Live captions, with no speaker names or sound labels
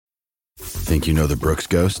Think you know the Brooks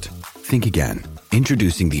Ghost? Think again.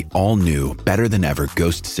 Introducing the all-new, better-than-ever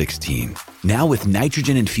Ghost 16. Now with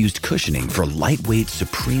nitrogen-infused cushioning for lightweight,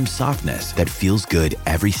 supreme softness that feels good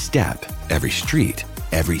every step, every street,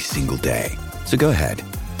 every single day. So go ahead,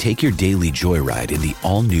 take your daily joyride in the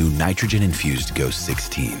all-new nitrogen-infused Ghost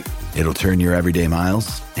 16. It'll turn your everyday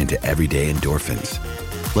miles into everyday endorphins.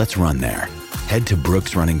 Let's run there. Head to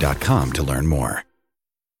brooksrunning.com to learn more.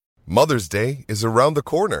 Mother's Day is around the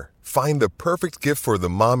corner. Find the perfect gift for the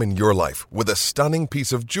mom in your life with a stunning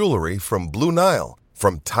piece of jewelry from Blue Nile.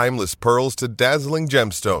 From timeless pearls to dazzling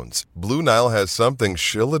gemstones, Blue Nile has something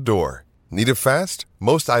she'll adore. Need it fast?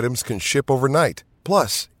 Most items can ship overnight.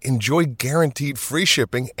 Plus, enjoy guaranteed free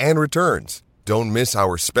shipping and returns. Don't miss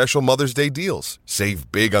our special Mother's Day deals.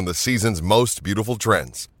 Save big on the season's most beautiful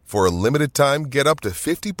trends. For a limited time, get up to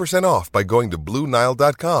 50% off by going to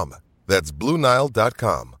BlueNile.com. That's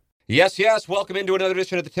BlueNile.com. Yes. Welcome into another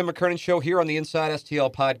edition of the Tim McKernan Show here on the Inside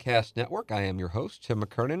STL Podcast Network. I am your host, Tim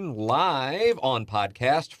McKernan, live on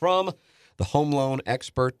podcast from the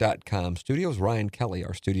HomeLoanExpert.com studios. Ryan Kelly,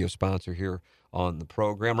 our studio sponsor here on the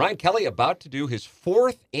program. Ryan Kelly about to do his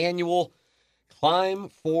 4th annual Climb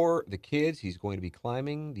for the Kids. He's going to be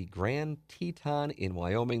climbing the Grand Teton in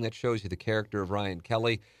Wyoming. That shows you the character of Ryan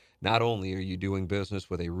Kelly. Not only are you doing business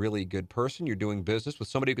with a really good person, you're doing business with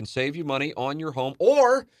somebody who can save you money on your home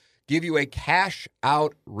or give you a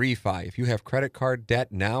cash-out refi. If you have credit card debt,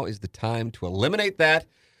 now is the time to eliminate that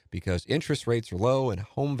because interest rates are low and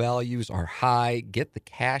home values are high. Get the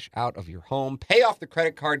cash out of your home, pay off the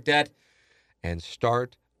credit card debt, and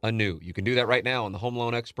start anew. You can do that right now on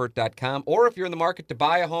thehomeloanexpert.com, or if you're in the market to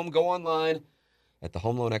buy a home, go online at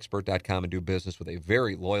thehomeloanexpert.com and do business with a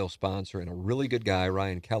very loyal sponsor and a really good guy,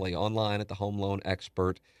 Ryan Kelly, online at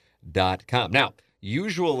thehomeloanexpert.com. Now,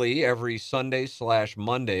 usually every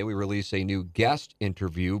Sunday/Monday we release a new guest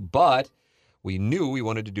interview, but we knew we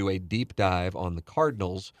wanted to do a deep dive on the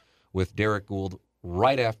Cardinals with Derek Gould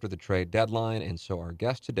right after the trade deadline. And so our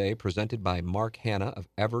guest today, presented by Mark Hanna of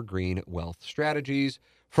Evergreen Wealth Strategies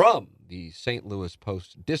from the St. Louis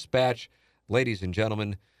Post-Dispatch, ladies and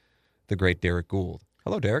gentlemen, the great Derek Gould.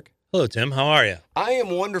 Hello, Derek. Hello, Tim. How are you? I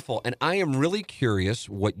am wonderful, and I am really curious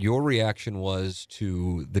what your reaction was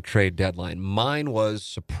to the trade deadline. Mine was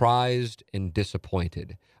surprised and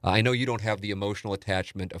disappointed. I know you don't have the emotional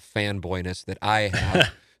attachment of fanboyness that I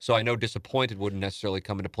have, so I know disappointed wouldn't necessarily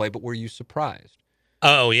come into play, but were you surprised?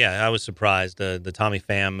 Oh, yeah, I was surprised. The Tommy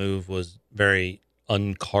Pham move was very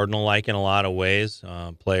un-Cardinal-like in a lot of ways.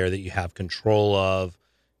 Player that you have control of,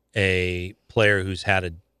 a player who's had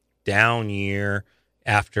a down year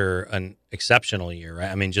after an exceptional year, right?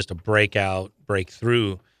 I mean, just a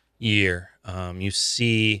breakthrough year. You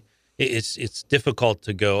see, it's difficult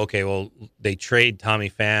to go, okay, well, they trade Tommy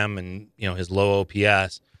Pham and, his low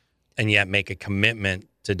OPS and yet make a commitment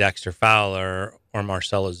to Dexter Fowler or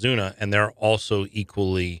Marcell Ozuna, and they're also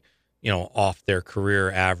equally, off their career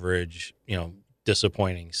average,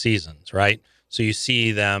 disappointing seasons, right? So you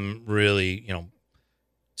see them really,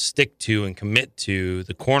 stick to and commit to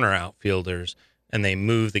the corner outfielders, and they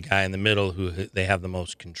move the guy in the middle who they have the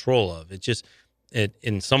most control of.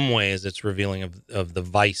 In some ways, it's revealing of the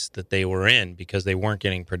vice that they were in because they weren't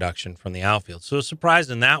getting production from the outfield. So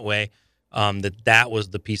surprised in that way that was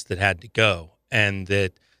the piece that had to go, and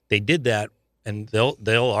that they did that. And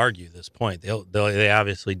they'll argue this point. They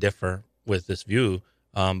obviously differ with this view,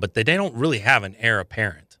 but they don't really have an heir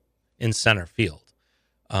apparent in center field.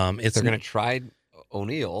 They're going to try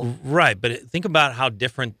O'Neill. Right, but think about how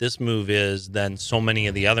different this move is than so many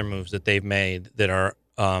of the other moves that they've made that are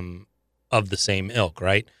of the same ilk,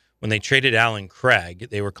 right? When they traded Alan Craig,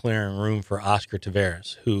 they were clearing room for Oscar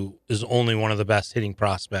Taveras, who is only one of the best hitting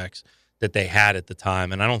prospects that they had at the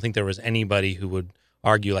time. And I don't think there was anybody who would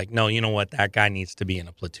argue like, no, you know what, that guy needs to be in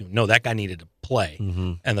a platoon. No, that guy needed to play.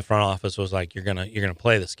 Mm-hmm. And the front office was like, you're gonna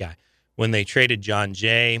play this guy. When they traded John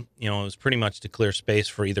Jay, it was pretty much to clear space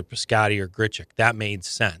for either Piscotty or Grichuk. That made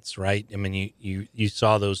sense, right? I mean, you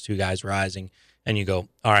saw those two guys rising, and you go,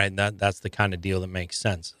 all right, that's the kind of deal that makes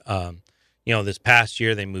sense. This past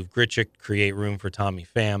year they moved Grichuk, create room for Tommy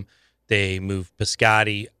Pham. They moved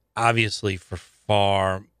Piscotty, obviously for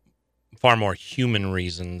far more human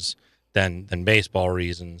reasons than baseball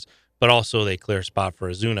reasons, but also they clear a spot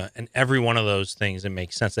for Ozuna. And every one of those things, it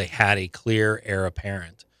makes sense. They had a clear heir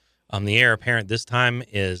apparent. The heir apparent this time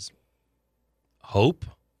is hope,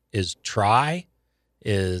 is try,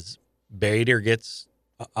 is Bader gets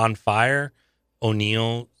on fire.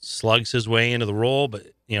 O'Neill slugs his way into the role, but,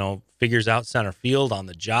 figures out center field on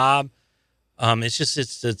the job.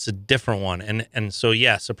 It's a different one. And so,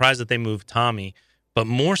 yeah, surprised that they moved Tommy, but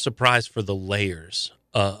more surprised for the layers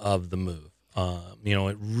of the move.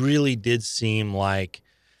 It really did seem like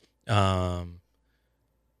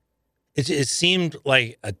it seemed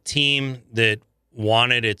like a team that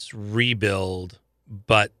wanted its rebuild,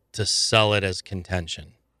 but to sell it as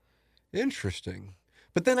contention. Interesting.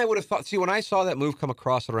 But then I would have thought, see, when I saw that move come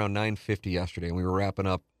across at around 9:50 yesterday, and we were wrapping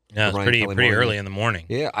up. Yeah, it was pretty early in the morning.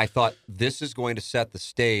 Yeah, I thought this is going to set the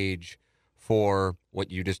stage for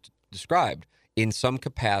what you just described in some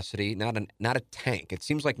capacity. Not a tank. It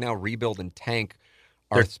seems like now rebuild and tank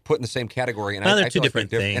are put in the same category. And they're I two feel like different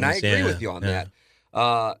they're things. And I agree yeah, with you on yeah.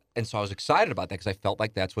 that. And so I was excited about that because I felt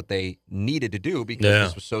like that's what they needed to do because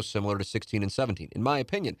this was so similar to 16 and 17, in my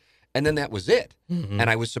opinion. And then that was it. Mm-hmm. And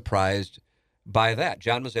I was surprised by that.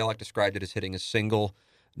 John Mozeliak described it as hitting a single,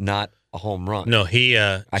 not a home run. No,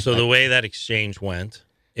 the way that exchange went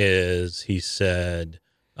is he said,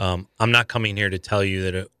 I'm not coming here to tell you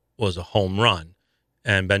that it was a home run.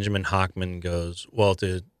 And Benjamin Hockman goes, well,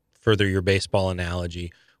 to further your baseball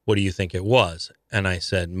analogy, what do you think it was? And I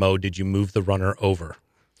said, Mo, did you move the runner over?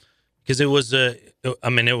 Because it was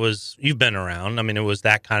you've been around. I mean, it was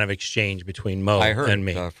that kind of exchange between Mo and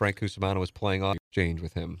me. Frank Cusimano was playing off exchange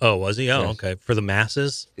with him. Oh, was he? Oh, yes. Okay. For the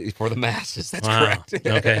masses? For the masses, that's wow. correct.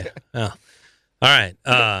 Okay. Oh. All right.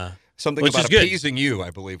 Something which about is appeasing you, I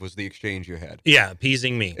believe, was the exchange you had. Yeah,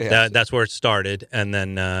 appeasing me. Yes. That's where it started, and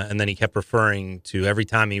then he kept referring to every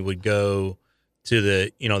time he would go to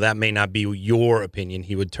the, that may not be your opinion.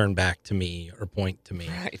 He would turn back to me or point to me,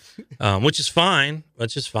 right? Which is fine.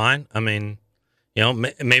 I mean,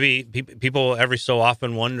 maybe people every so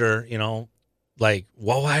often wonder, like,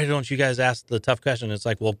 well, why don't you guys ask the tough question? It's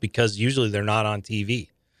like, well, because usually they're not on TV.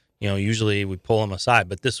 Usually we pull them aside,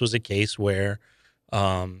 but this was a case where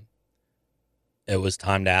it was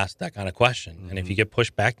time to ask that kind of question. Mm-hmm. And if you get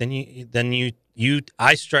pushed back, then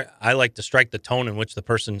I like to strike the tone in which the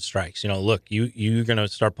person strikes. Look, you're going to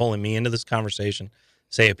start pulling me into this conversation,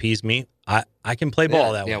 say appease me. I can play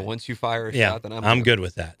ball that way. Yeah, once you fire a shot, then I'm good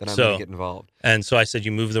with that. Then I'm going to get involved. And so I said,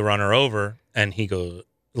 you move the runner over, and he goes,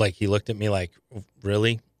 like, he looked at me like,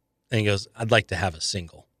 really? And he goes, I'd like to have a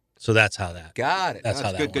single. So that's how that. Got it. That's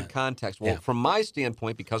how that good. went. Good context. Well, from my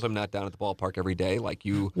standpoint, because I'm not down at the ballpark every day, like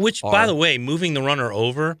you. Which, by the way, moving the runner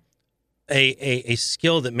over, a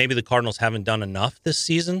skill that maybe the Cardinals haven't done enough this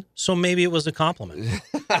season. So maybe it was a compliment.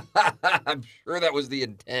 I'm sure that was the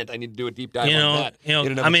intent. I need to do a deep dive on that.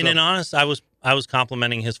 In honest, I was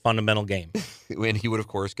complimenting his fundamental game. And he would, of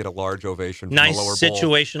course, get a large ovation from nice the lower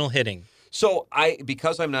situational bowl. hitting. So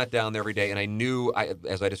because I'm not down there every day, and I knew,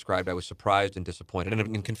 as I described, I was surprised and disappointed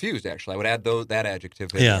and confused. Actually, I would add that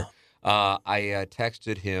adjective in there. I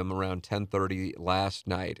texted him around 10:30 last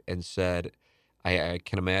night and said, I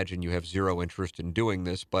can imagine you have zero interest in doing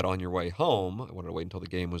this, but on your way home, I wanted to wait until the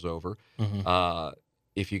game was over. Mm-hmm.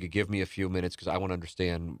 If you could give me a few minutes, because I want to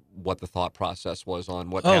understand what the thought process was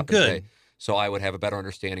on what happened today. So I would have a better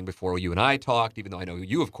understanding before you and I talked, even though I know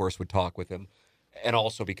you, of course, would talk with him. And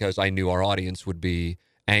also because I knew our audience would be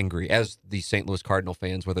angry, as the St. Louis Cardinal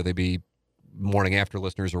fans, whether they be morning after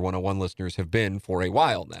listeners or 101 listeners, have been for a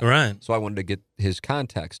while now. Right. So I wanted to get his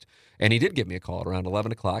context. And he did give me a call at around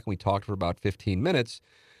 11 o'clock, and we talked for about 15 minutes.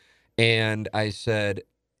 And I said,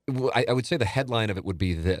 I would say the headline of it would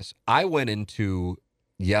be this. I went into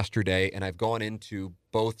yesterday, and I've gone into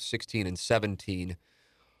both 16 and 17,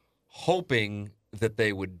 hoping that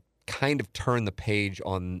they would kind of turn the page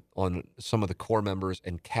on some of the core members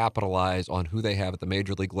and capitalize on who they have at the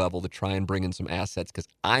major league level to try and bring in some assets, because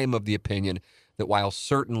I'm of the opinion that while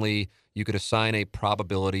certainly you could assign a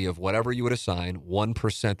probability of whatever you would assign,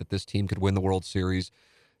 1% that this team could win the World Series,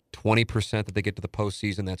 20% that they get to the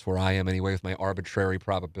postseason. That's where I am anyway with my arbitrary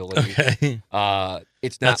probability. Okay.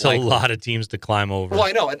 It's not that's likely. A lot of teams to climb over. Well,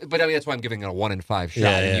 I know, but I mean that's why I'm giving it a 1 in 5 shot.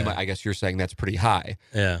 And I guess you're saying that's pretty high.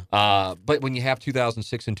 Yeah. But when you have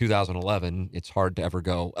 2006 and 2011, it's hard to ever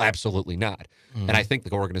go absolutely not. Mm-hmm. And I think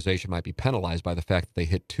the organization might be penalized by the fact that they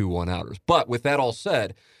hit 2 one-outers. But with that all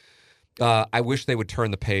said, I wish they would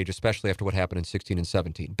turn the page, especially after what happened in 16 and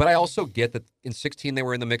 17. But I also get that in 16 they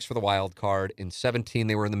were in the mix for the wild card. In 17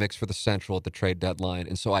 they were in the mix for the Central at the trade deadline.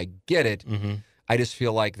 And so I get it. Mm-hmm. I just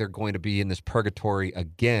feel like they're going to be in this purgatory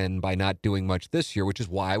again by not doing much this year, which is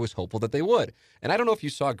why I was hopeful that they would. And I don't know if you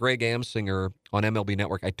saw Greg Amsinger on MLB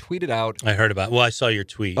Network. I tweeted out. I heard about it. Well, I saw your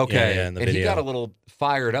tweet. Okay. Yeah, in the and video. He got a little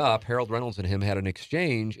fired up. Harold Reynolds and him had an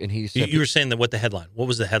exchange, and he said. You were saying that what the headline? What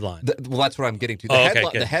was the headline? Well, that's what I'm getting to.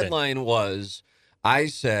 The headline was, I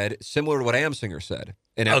said, similar to what Amsinger said.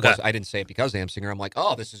 And I didn't say it because of Amsinger. I'm like,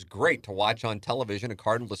 oh, this is great to watch on television, a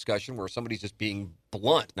Cardinal discussion where somebody's just being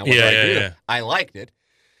blunt. Now, what did I do? Yeah. I liked it.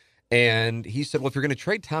 And he said, well, if you're going to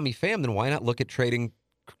trade Tommy Pham, then why not look at trading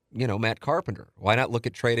Matt Carpenter? Why not look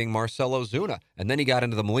at trading Marcell Ozuna? And then he got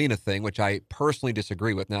into the Molina thing, which I personally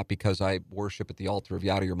disagree with, not because I worship at the altar of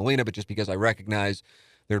Yadier Molina, but just because I recognize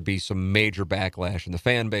there'd be some major backlash in the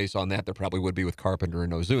fan base on that. There probably would be with Carpenter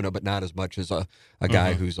and Ozuna, but not as much as a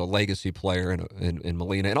guy who's a legacy player in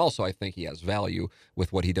Molina. And also, I think he has value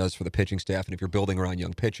with what he does for the pitching staff. And if you're building around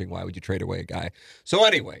young pitching, why would you trade away a guy? So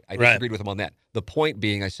anyway, I disagreed with him on that. The point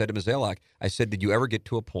being, I said to Mozeliak, I said, did you ever get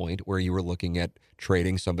to a point where you were looking at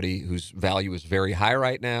trading somebody whose value is very high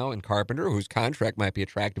right now in Carpenter, whose contract might be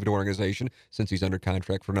attractive to an organization since he's under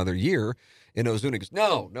contract for another year? And Ozuna goes,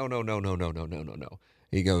 no.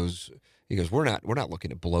 He goes, we're not looking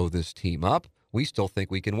to blow this team up. We still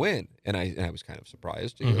think we can win. And I was kind of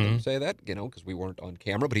surprised to hear him say that, because we weren't on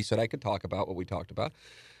camera, but he said I could talk about what we talked about.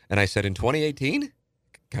 And I said, in 2018,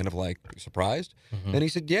 kind of like surprised. And he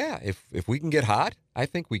said, yeah, if we can get hot, I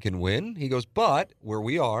think we can win. He goes, but where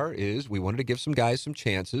we are is we wanted to give some guys some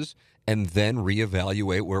chances and then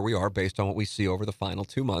reevaluate where we are based on what we see over the final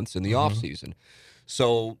 2 months in the offseason.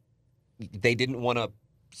 So they didn't want to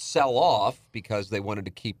sell off because they wanted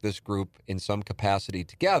to keep this group in some capacity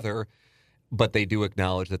together, but they do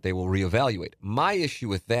acknowledge that they will reevaluate. My issue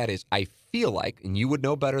with that is I feel like, and you would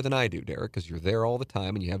know better than I do, Derek, because you're there all the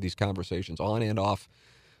time and you have these conversations on and off,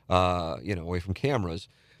 away from cameras,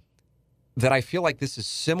 that I feel like this is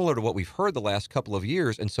similar to what we've heard the last couple of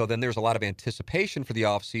years, and so then there's a lot of anticipation for the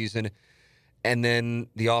offseason, and then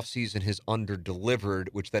the offseason has under-delivered,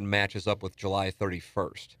 which then matches up with July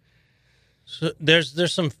 31st. So there's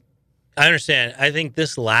some, I understand. I think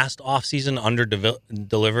this last offseason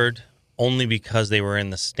under-delivered only because they were in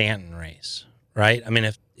the Stanton race, right? I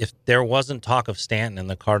mean, if there wasn't talk of Stanton and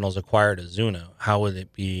the Cardinals acquired Ozuna, how would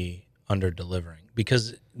it be under-delivering?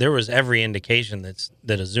 Because there was every indication that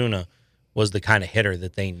Ozuna was the kind of hitter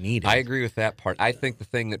that they needed. I agree with that part. I think the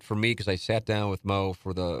thing that for me, because I sat down with Mo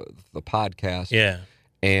for the podcast,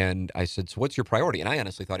 and I said, so what's your priority? And I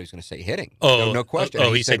honestly thought he was going to say hitting. No question.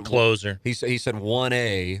 He said closer. He said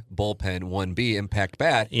 1A, bullpen, 1B, impact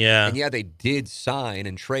bat. Yeah. And they did sign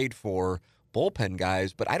and trade for bullpen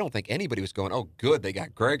guys, but I don't think anybody was going, oh, good, they got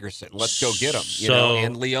Gregerson. Let's go get him.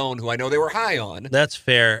 And Leone, who I know they were high on. That's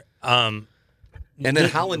fair. And then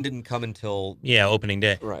Holland didn't come until opening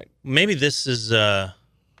day. Right. Maybe this is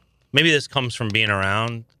maybe this comes from being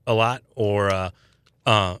around a lot, or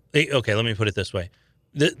okay, let me put it this way.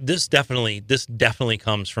 This definitely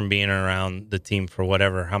comes from being around the team for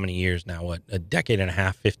how many years now? A decade and a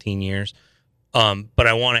half, 15 years. But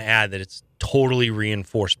I want to add that it's totally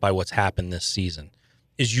reinforced by what's happened this season.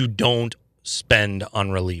 Is you don't spend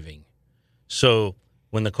on relieving. So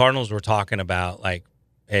when the Cardinals were talking about like,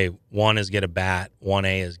 hey, 1 is get a bat,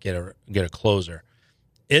 1A is get a closer,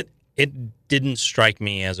 it didn't strike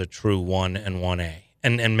me as a true 1 and 1A.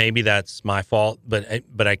 And maybe that's my fault, but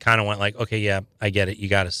I kind of went like, okay, yeah, I get it. You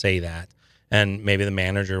got to say that, and maybe the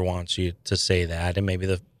manager wants you to say that, and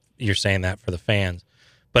maybe you're saying that for the fans.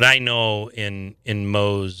 But I know in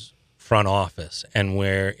Mo's front office and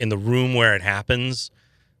where in the room where it happens,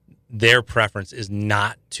 their preference is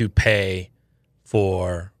not to pay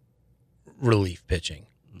for relief pitching.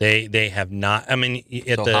 They have not. I mean,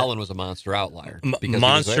 Holland was a monster outlier.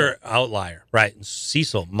 Monster outlier, right?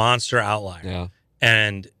 Cecil, monster outlier. Yeah.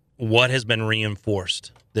 And what has been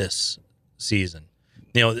reinforced this season?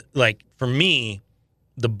 Like for me,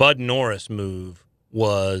 the Bud Norris move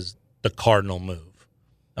was the Cardinal move.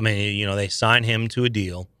 I mean, they sign him to a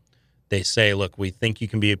deal. They say, look, we think you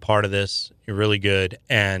can be a part of this. You're really good.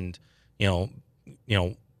 And,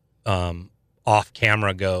 off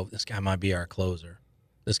camera go, this guy might be our closer.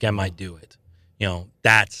 This guy might do it.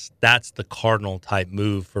 That's the Cardinal type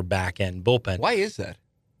move for back end bullpen. Why is that?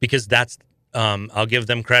 Because that's, I'll give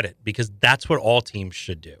them credit, because that's what all teams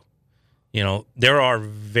should do. There are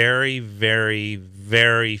very, very,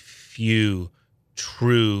 very few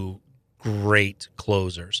true great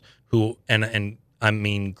closers who, and I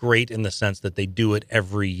mean great in the sense that they do it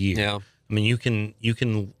every year. Yeah. I mean, you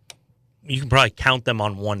can probably count them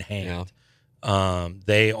on one hand. Yeah.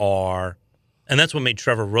 They are, and that's what made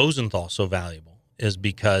Trevor Rosenthal so valuable, is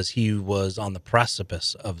because he was on the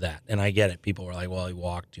precipice of that. And I get it. People were like, well, he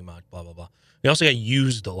walked too much, blah, blah, blah. He also got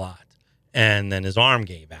used a lot, and then his arm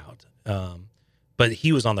gave out. But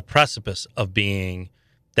he was on the precipice of being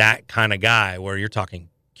that kind of guy where you're talking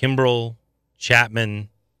Kimbrel, Chapman,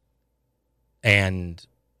 and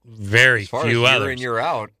very few others. Year in, year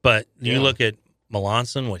out. But you look at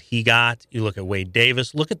Melanson, what he got. You look at Wade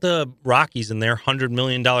Davis. Look at the Rockies and their $100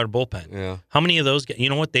 million bullpen. Yeah. How many of those guys? You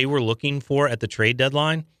know what they were looking for at the trade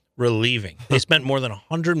deadline? Relieving. They spent more than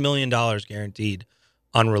 $100 million guaranteed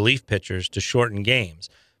on relief pitchers to shorten games.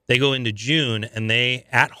 They go into June, and they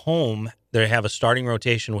have a starting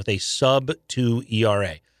rotation with a sub-2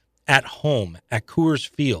 ERA at home at Coors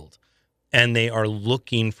Field, and they are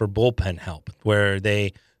looking for bullpen help where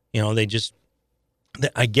I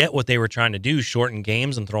get what they were trying to do, shorten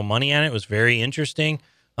games and throw money at it. It was very interesting.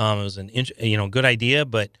 It was good idea,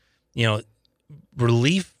 but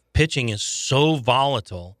relief pitching is so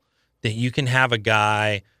volatile that you can have a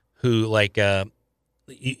guy who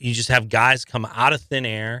you just have guys come out of thin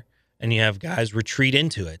air and you have guys retreat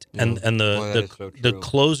into it, and the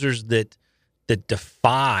closers that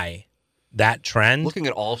defy that trend. Looking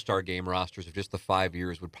at all-star game rosters of just the 5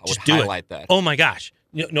 years would highlight that. Oh my gosh.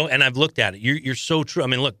 No, and I've looked at it. You're so true. I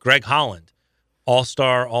mean, look, Greg Holland,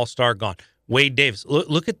 all-star gone. Wade Davis.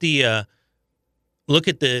 Look at the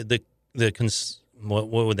what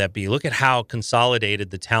would that be? Look at how consolidated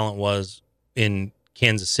the talent was in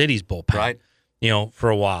Kansas City's bullpen. Right. For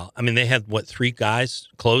a while. I mean, they had 3 guys,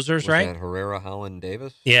 closers, right? That Herrera, Holland,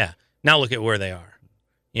 Davis? Yeah. Now look at where they are.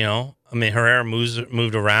 I mean, Herrera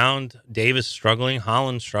moved around, Davis struggling,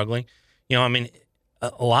 Holland struggling. I mean,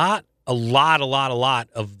 a lot of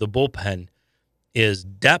the bullpen is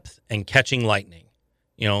depth and catching lightning.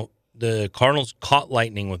 The Cardinals caught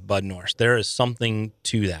lightning with Bud Norris. There is something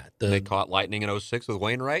to that. They caught lightning in 2006 with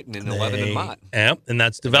Wainwright and in 2011 in Mott. Yep, and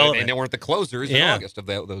that's development. And they weren't the closers in August of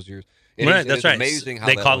those years. That's right. Amazing how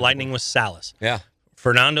they caught lightning with Salas. Yeah.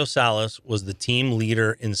 Fernando Salas was the team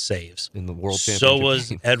leader in saves in the World Championship. So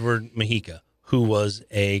was Edward Mujica, who was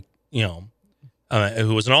who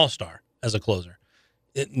was an all-star as a closer.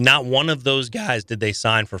 Not one of those guys did they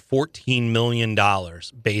sign for $14 million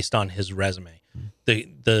based on his resume.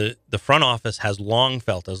 The front office has long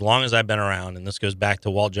felt, as long as I've been around, and this goes back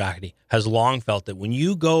to Walt Jocketty, has long felt that when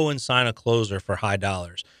you go and sign a closer for high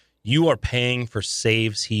dollars, you are paying for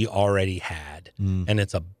saves he already had. And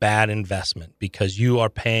it's a bad investment because you are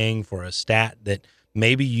paying for a stat that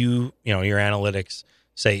maybe your analytics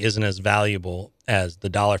say isn't as valuable as the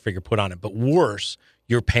dollar figure put on it. But worse,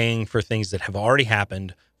 you're paying for things that have already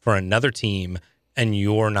happened for another team, and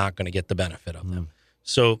you're not going to get the benefit of them.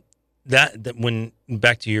 So that when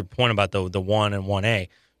back to your point about the 1 and 1A,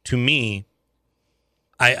 to me,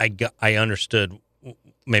 I understood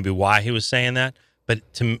maybe why he was saying that,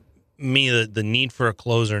 but to me, the need for a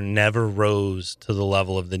closer never rose to the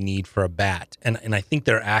level of the need for a bat, and I think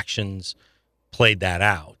their actions played that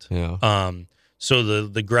out. Yeah. So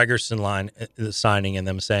the Gregerson line, the signing, and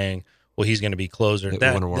them saying, well, he's going to be closer.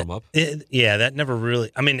 That want to warm up. That never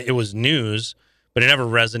really. I mean, it was news, but it never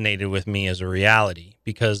resonated with me as a reality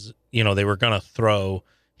because they were going to throw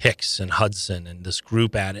Hicks and Hudson and this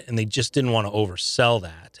group at it, and they just didn't want to oversell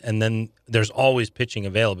that. And then there's always pitching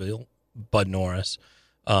available. Bud Norris.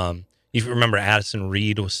 If you remember, Addison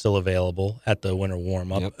Reed was still available at the winter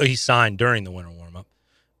warm-up. Yep. He signed during the winter warm-up.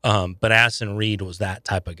 But Addison Reed was that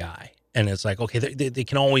type of guy. And it's like, okay, they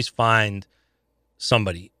can always find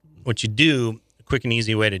somebody. What you do, a quick and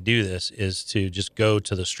easy way to do this is to just go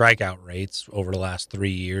to the strikeout rates over the last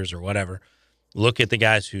 3 years or whatever. Look at the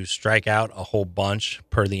guys who strike out a whole bunch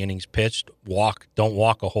per the innings pitched, don't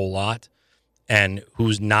walk a whole lot, and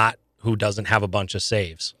who doesn't have a bunch of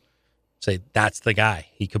saves. Say, that's the guy.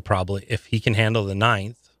 He could probably, if he can handle the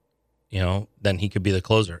 9th, then he could be the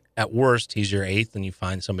closer. At worst, he's your 8th, and you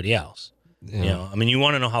find somebody else. Yeah. I mean, you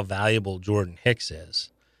want to know how valuable Jordan Hicks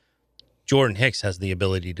is. Jordan Hicks has the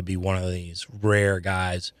ability to be one of these rare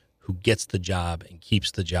guys who gets the job and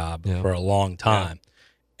keeps the job for a long time.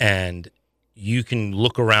 Yeah. And you can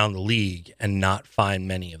look around the league and not find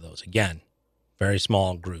many of those. Again, very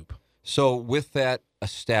small group. So with that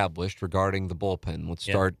established regarding the bullpen, let's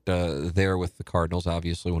start there with the Cardinals.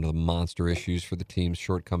 Obviously, one of the monster issues for the team's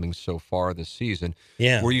shortcomings so far this season.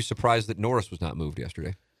 Yeah. Were you surprised that Norris was not moved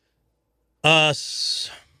yesterday?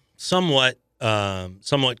 Somewhat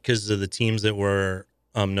because of the teams that were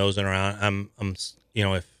nosing around.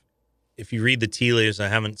 If you read the tea leaves, I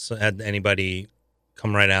haven't had anybody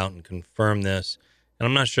come right out and confirm this, and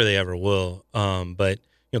I'm not sure they ever will. But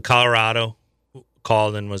Colorado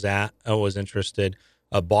called and was interested.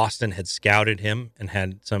 Boston had scouted him and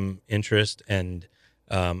had some interest, and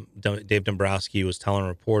Dave Dombrowski was telling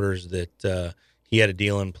reporters that he had a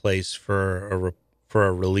deal in place for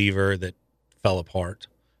a reliever that fell apart.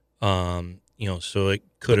 So it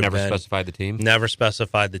could have never specified the team. Never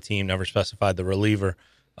specified the team. Never specified the reliever.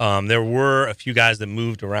 There were a few guys that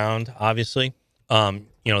moved around. Obviously, the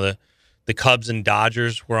Cubs and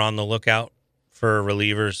Dodgers were on the lookout for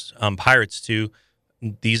relievers. Pirates too.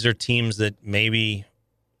 These are teams that maybe,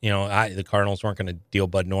 the Cardinals weren't going to deal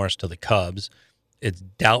Bud Norris to the Cubs. It's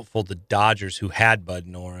doubtful the Dodgers, who had Bud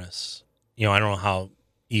Norris, I don't know how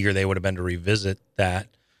eager they would have been to revisit that.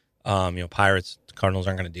 Pirates, Cardinals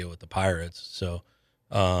aren't going to deal with the Pirates. So,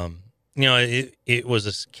 it was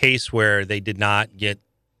a case where they did not get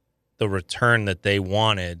the return that they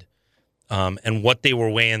wanted, and what they were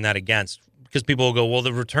weighing that against. Because people will go, well,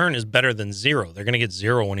 the return is better than zero. They're going to get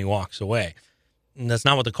zero when he walks away. And that's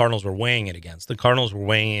not what the Cardinals were weighing it against. The Cardinals were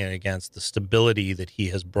weighing it against the stability that he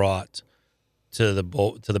has brought to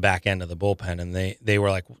the back end of the bullpen. And they were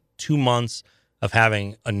like 2 months of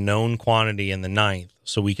having a known quantity in the ninth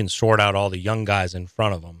so we can sort out all the young guys in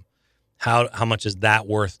front of them. How much is that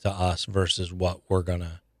worth to us versus what we're going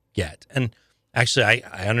to get? And actually,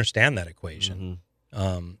 I understand that equation.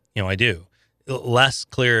 Mm-hmm. I do. Less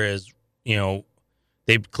clear is,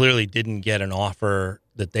 they clearly didn't get an offer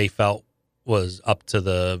that they felt was up to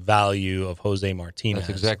the value of Jose Martinez.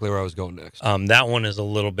 That's exactly where I was going next. That one is a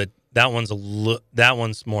little bit. That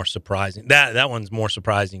one's more surprising. That one's more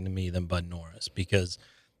surprising to me than Bud Norris, because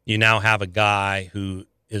you now have a guy who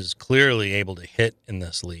is clearly able to hit in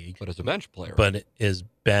this league, but as a bench player, but has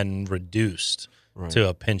been reduced to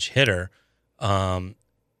a pinch hitter. He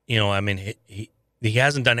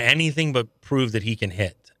hasn't done anything but prove that he can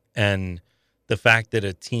hit, and the fact that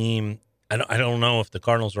a team, I don't know if the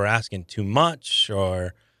Cardinals were asking too much,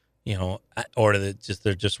 or that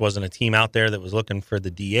there just wasn't a team out there that was looking for the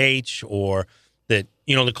DH, or that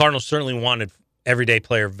the Cardinals certainly wanted everyday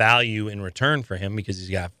player value in return for him because he's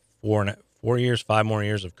got 5 more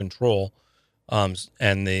years of control,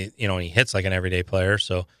 and he hits like an everyday player,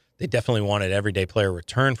 so they definitely wanted everyday player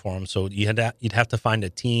return for him. So you'd have to find a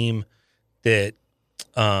team that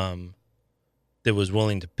that was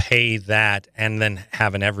willing to pay that and then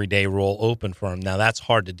have an everyday role open for him. Now that's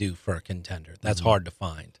hard to do for a contender. That's hard to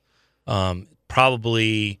find.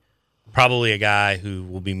 Probably a guy who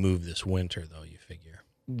will be moved this winter, though, you figure.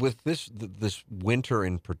 With this winter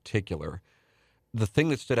in particular, the thing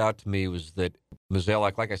that stood out to me was that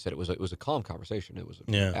Mozeliak, like I said, it was a calm conversation. It was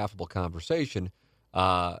an affable conversation.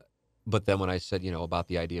 But then when I said, about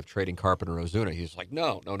the idea of trading Carpenter and Ozuna, he was like,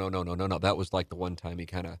 no. That was like the one time he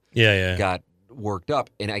kind of got worked up.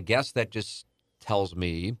 And I guess that just tells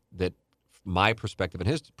me that my perspective and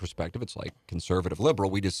his perspective, it's like conservative liberal,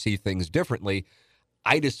 we just see things differently.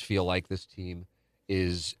 I just feel like this team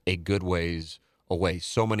is a good ways away,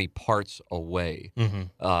 so many parts away,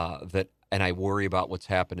 that, and I worry about what's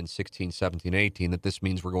happened in 16, 17, 18, that this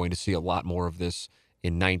means we're going to see a lot more of this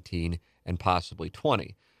in 19 and possibly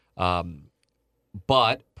 20.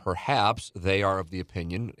 But perhaps they are of the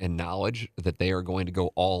opinion and knowledge that they are going to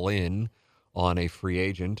go all in on a free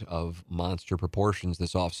agent of monster proportions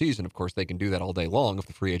this offseason. Of course, they can do that all day long. If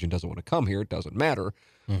the free agent doesn't want to come here, it doesn't matter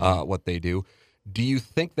what they do. Do you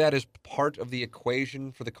think that is part of the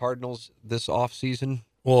equation for the Cardinals this offseason?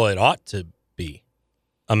 Well, it ought to be.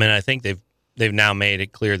 I mean, I think they've now made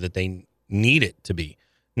it clear that they need it to be.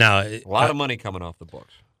 Now, a lot of money coming off the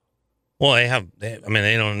books. Well, they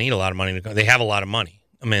don't need a lot of money. They have a lot of money.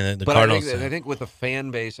 I mean, the but Cardinals. I think with the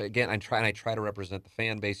fan base, again, I try to represent the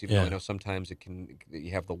fan base, even though I know sometimes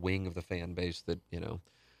you have the wing of the fan base that,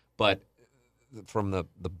 but from the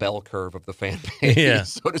bell curve of the fan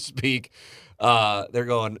base, so to speak, they're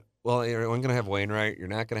going, well, you're going to have Wainwright. You're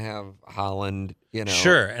not going to have Holland,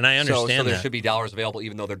 Sure, and I understand so there that. should be dollars available,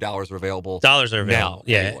 even though their dollars are available. Dollars are available.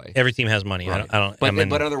 Now, yeah, anyway. Every team has money. Right. But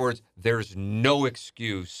in other words, there's no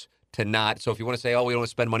excuse to not. So if you want to say, we don't want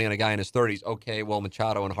to spend money on a guy in his 30s, okay, well,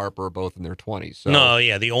 Machado and Harper are both in their 20s. So. No,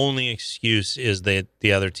 the only excuse is that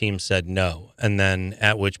the other team said no, and then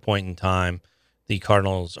at which point in time, the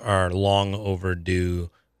Cardinals are long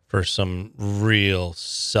overdue for some real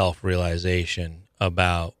self-realization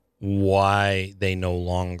about why they no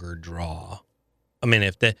longer draw. I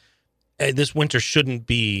mean, this winter shouldn't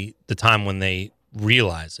be the time when they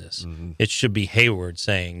realize this. Mm-hmm. It should be Hayward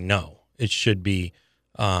saying no. It should be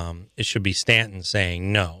Stanton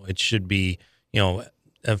saying no. It should be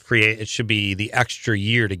it should be the extra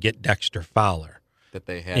year to get Dexter Fowler that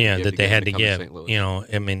they had to give.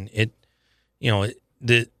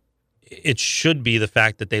 It should be the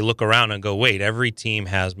fact that they look around and go, wait, every team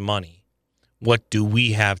has money. What do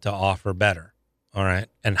we have to offer better? All right.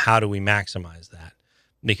 And how do we maximize that?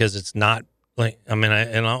 Because it's not like, I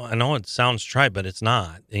know it sounds trite, but it's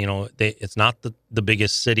not, it's not the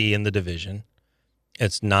biggest city in the division.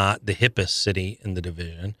 It's not the hippest city in the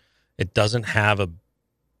division. It doesn't have a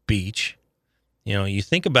beach. You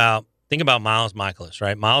think about Miles Michaelis,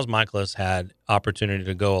 right? Miles Michaelis had opportunity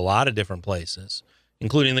to go a lot of different places,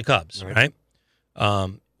 including the Cubs, right?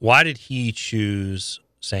 Why did he choose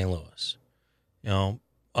St. Louis?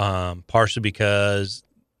 Partially because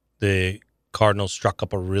the Cardinals struck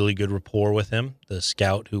up a really good rapport with him, the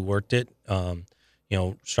scout who worked it.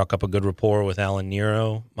 struck up a good rapport with Alan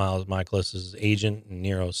Nero, Miles Michaelis' agent, and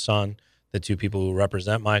Nero's son, the two people who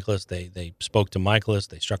represent Michaelis. They spoke to Michaelis.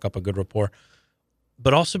 They struck up a good rapport.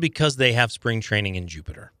 But also because they have spring training in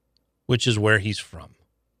Jupiter, which is where he's from.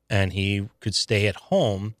 And he could stay at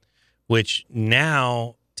home, which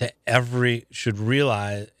now everybody should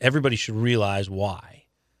realize why.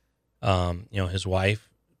 His wife,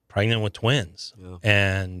 pregnant with twins,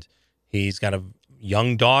 and he's got a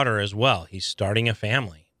young daughter as well. He's starting a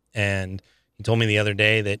family. And he told me the other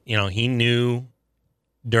day that, he knew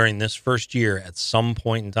during this first year at some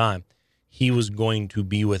point in time, he was going to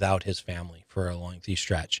be without his family for a lengthy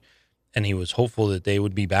stretch. And he was hopeful that they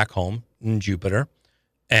would be back home in Jupiter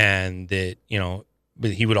and that,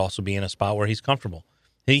 but he would also be in a spot where he's comfortable.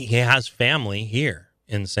 He has family here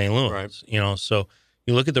in St. Louis, right. So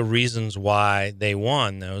you look at the reasons why they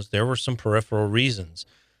won those, there were some peripheral reasons.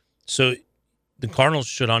 So the Cardinals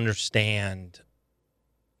should understand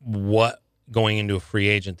what going into a free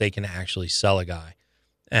agent, they can actually sell a guy.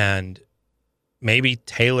 And maybe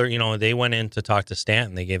Taylor, they went in to talk to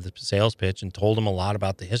Stanton. They gave the sales pitch and told him a lot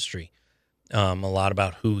about the history, a lot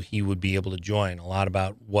about who he would be able to join, a lot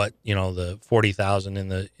about what, the 40,000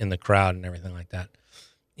 in the crowd and everything like that.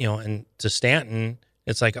 And to Stanton,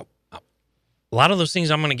 it's like a lot of those things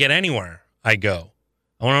I'm going to get anywhere I go.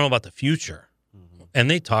 I want to know about the future. Mm-hmm. And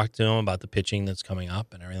they talked to him about the pitching that's coming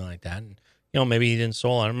up and everything like that. And, maybe he didn't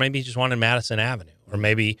sold on it. Maybe he just wanted Madison Avenue. Or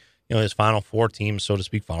maybe, his final four teams, so to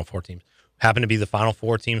speak, happen to be the final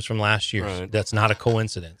four teams from last year. Right. That's not a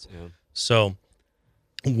coincidence. Yeah. So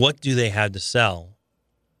what do they have to sell?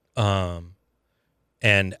 And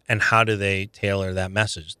how do they tailor that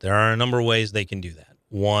message? There are a number of ways they can do that.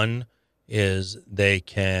 One is they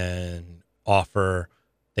can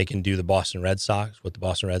do the Boston Red Sox, what the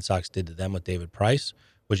Boston Red Sox did to them with David Price,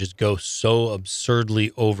 which is go so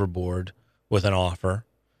absurdly overboard with an offer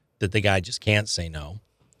that the guy just can't say no.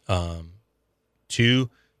 Two,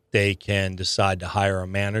 they can decide to hire a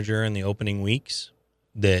manager in the opening weeks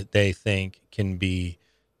that they think can be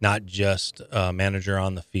not just a manager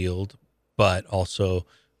on the field, but also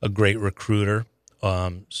a great recruiter,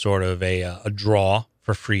 sort of a draw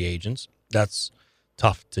for free agents. That's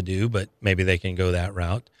tough to do, but maybe they can go that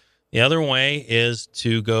route. The other way is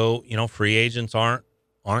to go, free agents aren't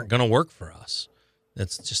going to work for us.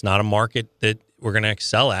 That's just not a market that we're going to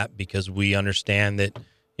excel at because we understand that,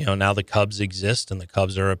 now the Cubs exist and the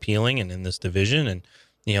Cubs are appealing and in this division and,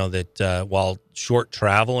 that while short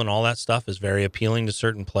travel and all that stuff is very appealing to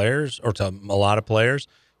certain players or to a lot of players,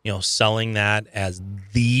 selling that as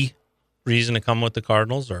the reason to come with the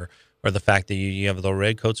Cardinals or the fact that you have the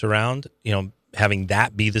redcoats around, having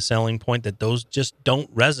that be the selling point, that those just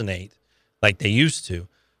don't resonate like they used to.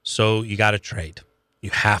 So you got to trade. You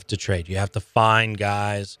have to trade. You have to find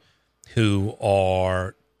guys who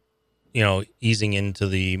are, easing into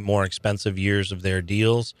the more expensive years of their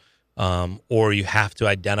deals, or you have to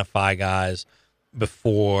identify guys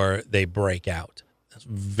before they break out.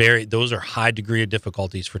 Those are high degree of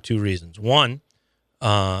difficulties for two reasons. One,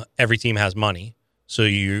 every team has money, so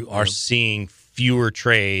you are seeing fewer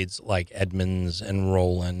trades like Edmonds and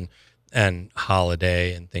Roland and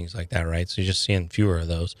Holiday and things like that, right? So you're just seeing fewer of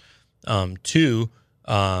those. Two,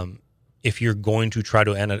 if you're going to try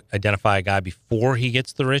to identify a guy before he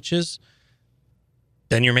gets the riches,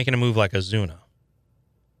 then you're making a move like Ozuna.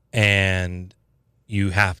 And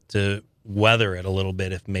you have to weather it a little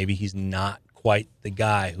bit if maybe he's not quite the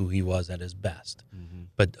guy who he was at his best. Mm-hmm.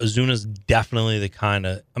 But Ozuna's definitely the kind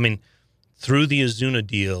of, through the Ozuna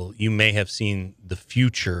deal, you may have seen the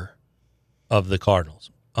future of the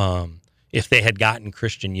Cardinals. If they had gotten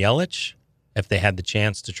Christian Yelich, if they had the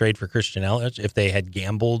chance to trade for Christian Yelich, if they had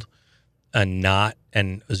gambled and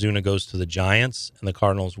Ozuna goes to the Giants and the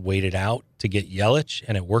Cardinals waited out to get Yelich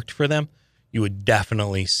and it worked for them, you would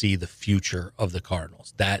definitely see the future of the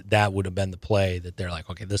Cardinals. That would have been the play that they're like,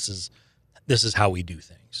 okay, this is how we do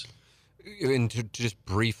things. And to just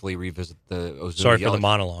briefly revisit the Ozuna Sorry Yelich. for the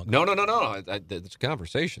monologue. No. It's a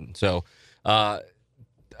conversation. So, because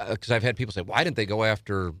I've had people say, why didn't they go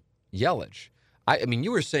after Yelich? I mean,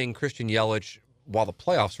 you were saying Christian Yelich while the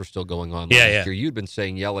playoffs were still going on last year. You'd been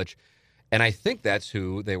saying Yelich, and I think that's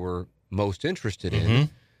who they were most interested in.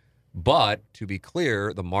 But to be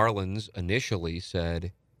clear, the Marlins initially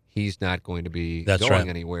said he's not going to be going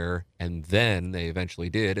anywhere, and then they eventually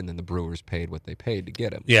did, and then the Brewers paid what they paid to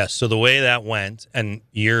get him. Yeah, so the way that went, and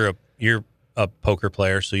you're a poker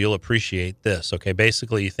player, so you'll appreciate this. Okay,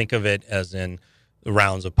 basically, you think of it as in the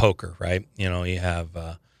rounds of poker, right? You have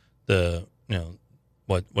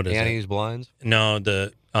what is Annie's blinds? No,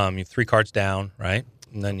 you have 3 cards down, right?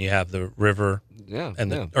 And then you have the river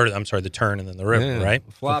the turn and then the river, right?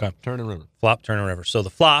 Flop, turn, and river. Flop, turn, and river. So the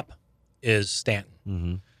flop is Stanton.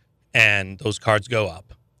 Mm-hmm. And those cards go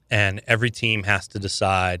up. And every team has to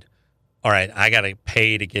decide, all right, I got to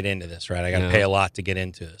pay to get into this, right? I got to pay a lot to get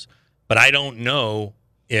into this. But I don't know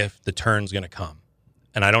if the turn's going to come.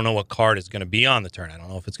 And I don't know what card is going to be on the turn. I don't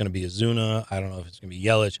know if it's going to be Ozuna. I don't know if it's going to be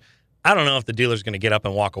Yelich. I don't know if the dealer's going to get up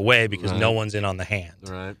and walk away because no one's in on the hand.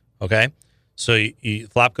 Right. Okay? So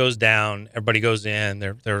flop goes down, everybody goes in.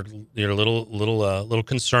 They're a little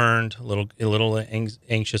concerned, a little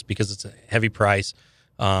anxious because it's a heavy price,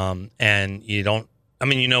 and you don't. I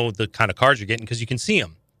mean, you know the kind of cards you're getting because you can see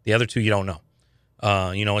them. The other two you don't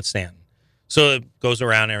know. You know it's Stanton. So it goes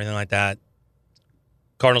around and everything like that.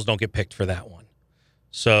 Cardinals don't get picked for that one.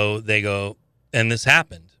 So they go, and this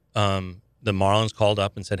happened. The Marlins called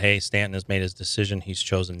up and said, "Hey, Stanton has made his decision. He's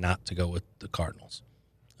chosen not to go with the Cardinals."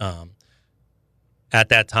 At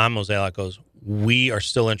that time, Mozeliak goes, "We are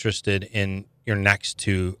still interested in your next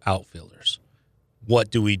two outfielders. What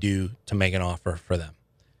do we do to make an offer for them?"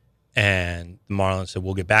 And the Marlins said,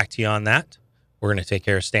 "We'll get back to you on that. We're going to take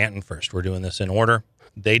care of Stanton first. We're doing this in order."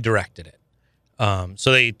 They directed it.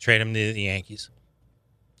 So they trade him to the Yankees.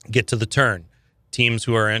 Get to the turn. Teams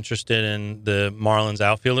who are interested in the Marlins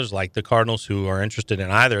outfielders, like the Cardinals, who are interested in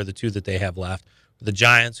either of the two that they have left, the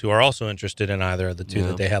Giants, who are also interested in either of the two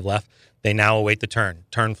that they have left, they now await the turn.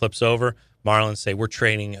 Turn flips over. Marlins say, "We're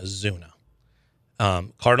trading Ozuna."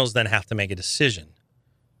 Cardinals then have to make a decision.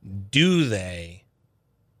 Do they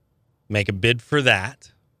make a bid for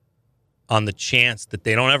that on the chance that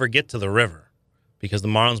they don't ever get to the river because the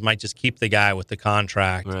Marlins might just keep the guy with the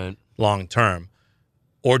contract long term?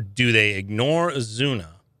 Or do they ignore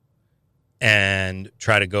Ozuna and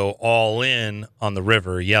try to go all in on the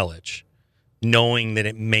river, Yelich, knowing that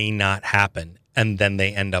it may not happen, and then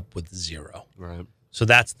they end up with zero? Right. So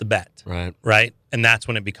that's the bet. Right. And that's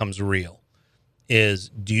when it becomes real. Is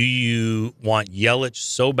do you want Yelich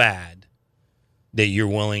so bad that you're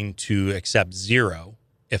willing to accept zero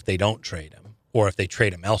if they don't trade him, or if they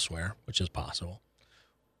trade him elsewhere, which is possible?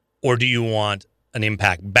 Or do you want an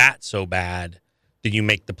impact bat so bad that you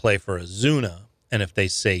make the play for Ozuna, and if they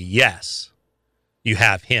say yes, you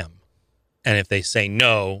have him, and if they say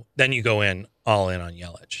no, then you go all in on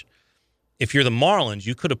Yelich? If you're the Marlins,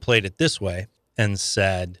 you could have played it this way and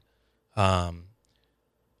said, okay,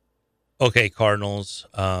 Cardinals,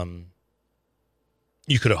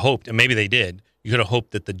 you could have hoped, and maybe they did, you could have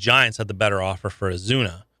hoped that the Giants had the better offer for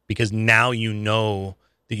Ozuna, because now you know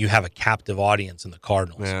that you have a captive audience in the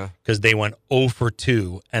Cardinals, because they went 0 for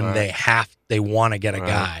 2, and they want to get a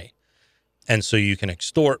guy, and so you can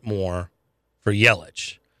extort more for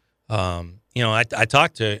Yelich. I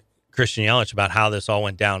talked to Christian Yelich about how this all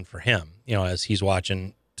went down for him. As he's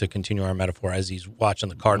watching, to continue our metaphor, as he's watching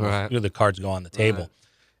the Cardinals, the cards go on the table,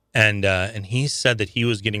 and he said that he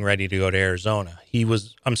was getting ready to go to Arizona. He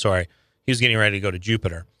was getting ready to go to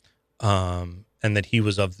Jupiter. And that he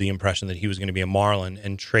was of the impression that he was going to be a Marlin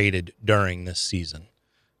and traded during this season.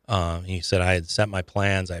 He said, I had set my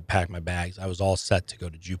plans, I had packed my bags, I was all set to go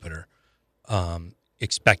to Jupiter,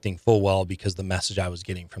 expecting full well, because the message I was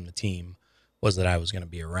getting from the team was that I was going to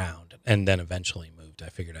be around, and then eventually moved. I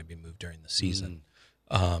figured I'd be moved during the season.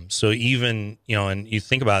 So even, and you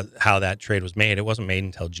think about how that trade was made, it wasn't made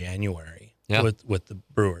until January with the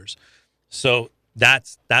Brewers. So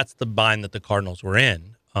that's the bind that the Cardinals were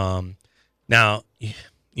in. Now,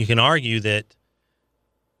 you can argue that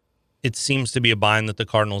it seems to be a bind that the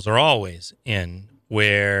Cardinals are always in,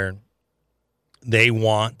 where they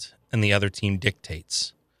want and the other team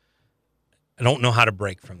dictates. I don't know how to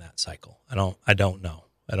break from that cycle. I don't know.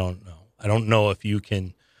 I don't know if you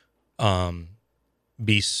can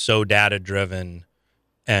be so data-driven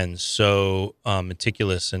and so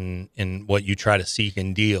meticulous in what you try to seek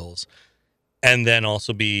in deals, and then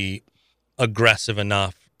also be aggressive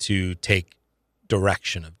enough to take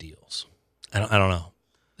direction of deals. I don't know.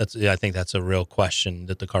 I think that's a real question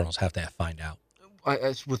that the Cardinals have to find out.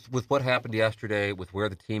 With what happened yesterday, with where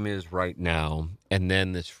the team is right now, and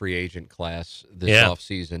then this free agent class this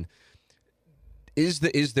offseason,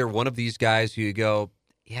 is there one of these guys who you go,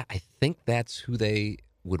 yeah, I think that's who they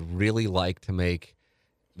would really like to make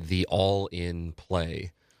the all-in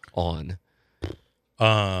play on?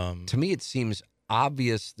 To me, it seems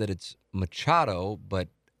obvious that it's Machado, but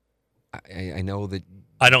I know that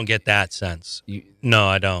I don't get that sense. No,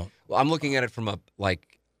 I don't. Well, I'm looking at it from what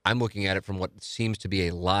seems to be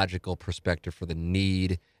a logical perspective for the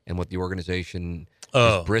need and what the organization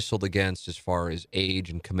has bristled against as far as age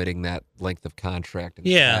and committing that length of contract in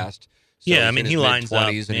the past. So he lines up. And he lines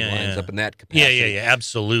up in that capacity. Yeah,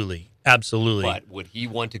 absolutely. Absolutely. But would he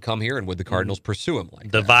want to come here, and would the Cardinals pursue him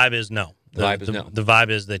like The that? vibe is no. The vibe is no. The vibe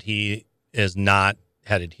is that he is not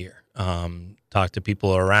headed here. Talk to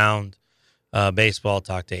people around baseball,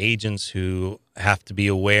 talk to agents who have to be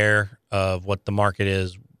aware of what the market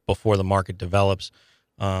is before the market develops.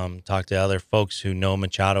 Talk to other folks who know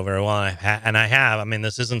Machado very well. And I have. I mean,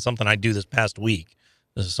 this isn't something I do this past week.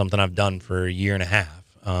 This is something I've done for a year and a half.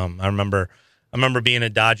 I remember being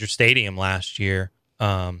at Dodger Stadium last year,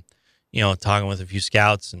 talking with a few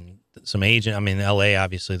scouts and some agents. I mean, L.A.,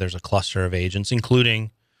 obviously, there's a cluster of agents,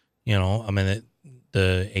 including,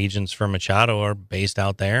 the agents for Machado are based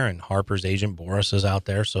out there, and Harper's agent, Boris, is out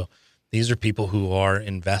there. So these are people who are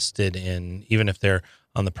invested in, even if they're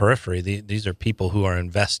on the periphery, these are people who are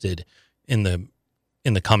invested in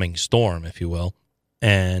the coming storm, if you will.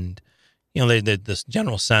 And, this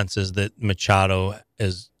general sense is that Machado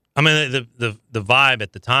is, the vibe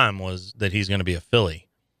at the time was that he's going to be a Philly.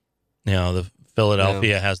 The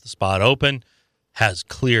Philadelphia has the spot open, has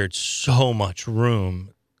cleared so much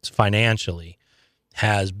room financially,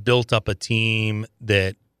 has built up a team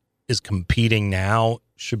that is competing now,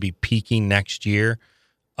 should be peaking next year.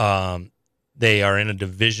 They are in a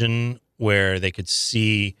division where they could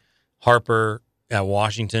see Harper at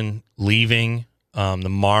Washington leaving, the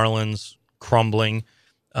Marlins crumbling,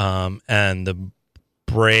 and the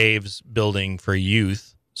Braves building for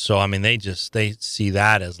youth. So, they see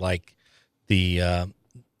that as like the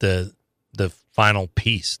final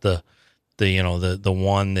piece, the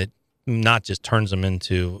one that not just turns them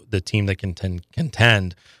into the team that can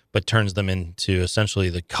contend, but turns them into essentially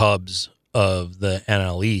the Cubs of the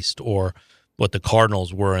NL East, or what the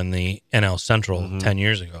Cardinals were in the NL Central 10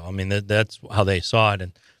 years ago. That's how they saw it,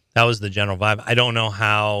 and that was the general vibe. I don't know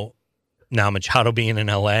how, now Machado being in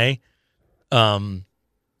L.A.,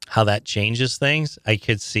 how that changes things. I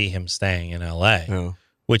could see him staying in L.A.,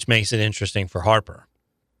 which makes it interesting for Harper.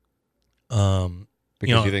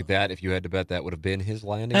 Because you think that if you had to bet, that would have been his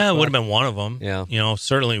landing spot? It would have been one of them. Yeah.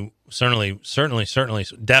 Certainly,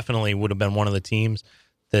 definitely would have been one of the teams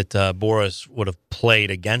that Boris would have played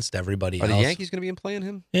against everybody else. Are the Yankees going to be playing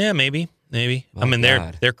him? Yeah, maybe.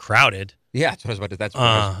 God. They're crowded. Yeah, that's what I was about to. That's what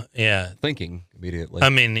I was thinking immediately.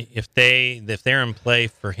 If they're in play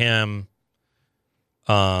for him,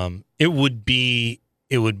 it would be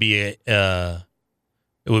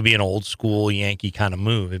an old school Yankee kind of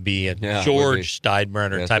move. It'd be a George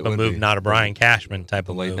Steinbrenner type of move, not a Brian Cashman type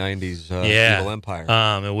of move. The late 90s Evil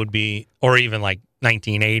Empire. It would be, or even like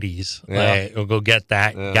 1980s. Yeah. We'll go get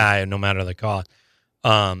that guy no matter the cost.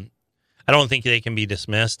 I don't think they can be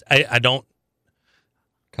dismissed. I don't.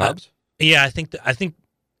 Cubs? I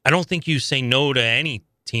don't think you say no to any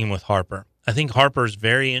team with Harper. I think Harper's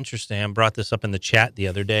very interesting. I brought this up in the chat the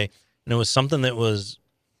other day, and it was something that was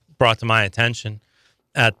brought to my attention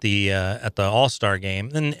at the All-Star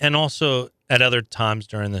game, and also at other times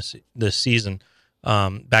during this season,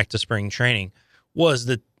 back to spring training, was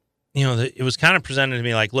that it was kind of presented to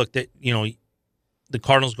me like, look, that the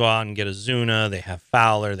Cardinals go out and get Ozuna, they have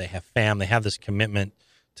Fowler, they have Pham, they have this commitment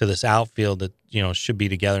to this outfield that should be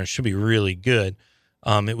together and should be really good.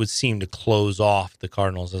 It would seem to close off the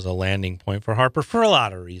Cardinals as a landing point for Harper for a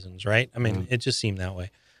lot of reasons, right? It just seemed that way.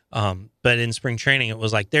 But in spring training, it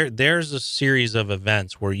was like there's a series of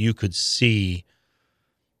events where you could see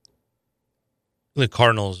the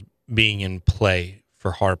Cardinals being in play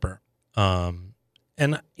for Harper.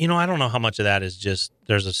 And, I don't know how much of that is just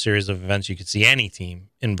there's a series of events you could see any team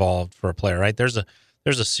involved for a player, right? There's a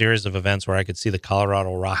series of events where I could see the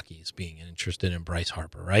Colorado Rockies being interested in Bryce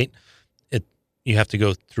Harper, right? You have to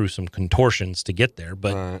go through some contortions to get there,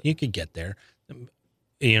 but you could get there.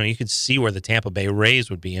 You could see where the Tampa Bay Rays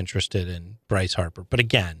would be interested in Bryce Harper. But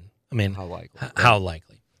again, how likely? How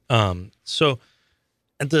likely? So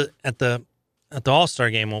at the All-Star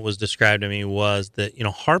game, what was described to me was that,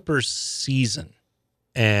 Harper's season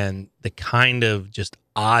and the kind of just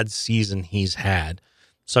odd season he's had,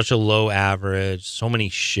 such a low average, so many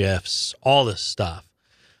shifts, all this stuff,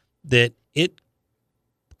 that it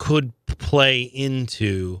could play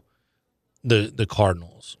into the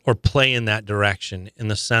Cardinals or play in that direction, in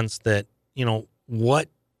the sense that, what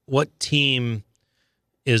team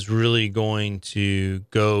is really going to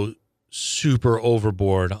go super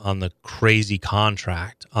overboard on the crazy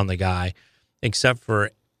contract on the guy, except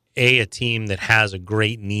for a team that has a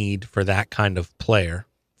great need for that kind of player,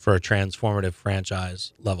 for a transformative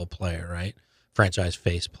franchise level player, right? Franchise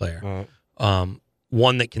face player.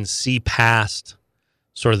 One that can see past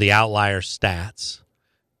sort of the outlier stats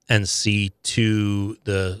and see to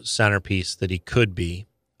the centerpiece that he could be,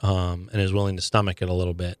 and is willing to stomach it a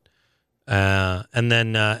little bit. And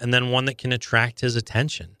then one that can attract his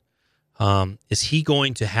attention. Is he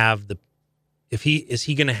going to have is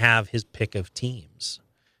he going to have his pick of teams?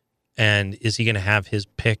 And is he going to have his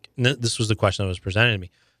pick? This was the question that was presented to me.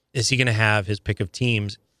 Is he going to have his pick of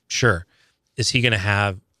teams? Sure. Is he going to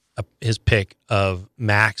have his pick of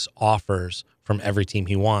max offers from every team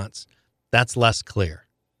he wants? That's less clear.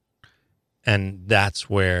 And that's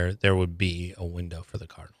where there would be a window for the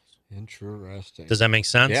Cardinals. Interesting. Does that make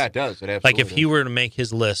sense? Yeah, it does. It absolutely like if he does. were to make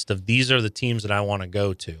his list of these are the teams that I want to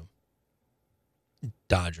go to,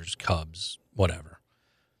 Dodgers, Cubs, whatever,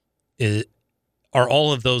 are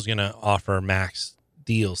all of those going to offer max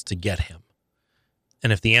deals to get him?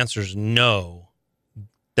 And if the answer is no,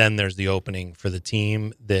 then there's the opening for the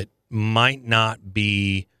team that might not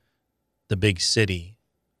be the big city,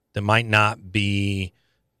 that might not be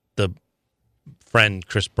the friend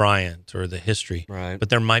Chris Bryant or the history, Right. but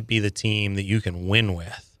there might be the team that you can win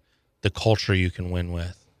with, the culture you can win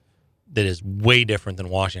with, that is way different than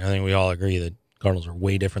Washington. I think we all agree that Cardinals are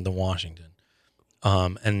way different than Washington.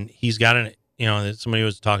 And he's got somebody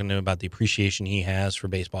was talking to him about the appreciation he has for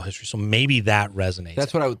baseball history. So maybe that resonates.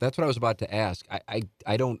 That's what I was about to ask.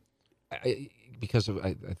 I don't because of,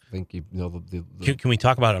 I think you know the Can we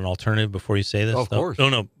talk about an alternative before you say this? Of course.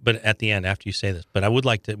 No, but at the end after you say this. But I would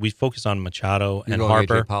like to. We focus on Machado you're and going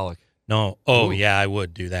Harper. AJ Pollock. No. Ooh. Yeah, I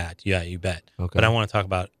would do that. Yeah, you bet. Okay. But I want to talk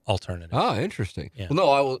about alternatives. Ah, interesting. Yeah. Well,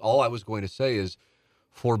 no, all I was going to say is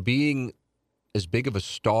for being as big of a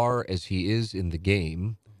star as he is in the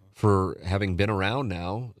game, for having been around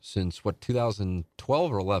now since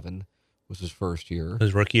 2012 or 11 was his first year.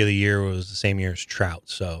 His rookie of the year was the same year as Trout.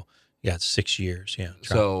 So yeah, it's 6 years. Yeah. Trout,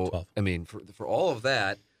 So 12. I mean, for all of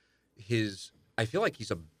that, I feel like he's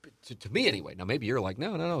to me anyway. Now maybe you're like,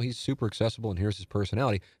 no, he's super accessible and here's his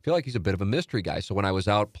personality. I feel like he's a bit of a mystery guy. So when I was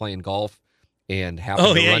out playing golf and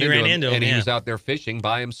happened to run into him, and he was out there fishing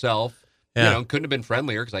by himself, couldn't have been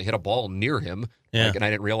friendlier because I hit a ball near him, and I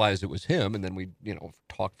didn't realize it was him. And then we,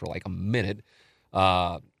 talked for like a minute.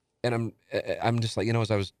 And I'm just like,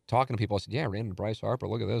 as I was talking to people, I said, yeah, I ran into Bryce Harper.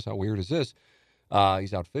 Look at this. How weird is this?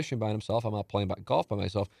 He's out fishing by himself. I'm out playing golf by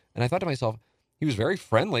myself. And I thought to myself, he was very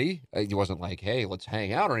friendly. He wasn't like, hey, let's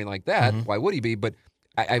hang out or anything like that. Mm-hmm. Why would he be? But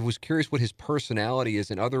I was curious what his personality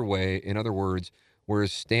is in other words,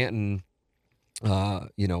 whereas Stanton,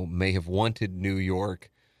 may have wanted New York.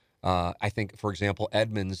 I think, for example,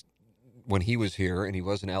 Edmonds, when he was here and he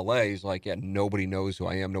was in L.A., he's like, yeah, nobody knows who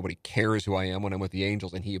I am. Nobody cares who I am when I'm with the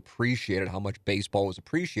Angels. And he appreciated how much baseball was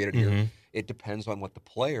appreciated here. It depends on what the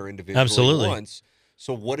player individually wants.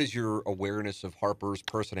 So what is your awareness of Harper's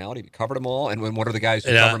personality? Have you covered them all? And what are the guys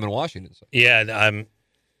who cover him in Washington? Yeah,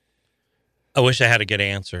 I wish I had a good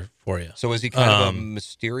answer for you. So is he kind of a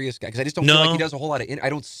mysterious guy? Because I just don't feel like he does a whole lot of I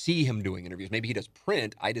don't see him doing interviews. Maybe he does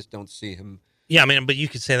print. I just don't see him. Yeah, I mean, but you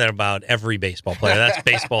could say that about every baseball player. That's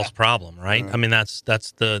baseball's problem, right? I mean, that's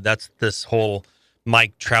this whole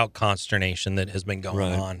Mike Trout consternation that has been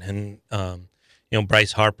going on. And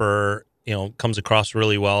Bryce Harper, comes across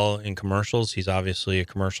really well in commercials. He's obviously a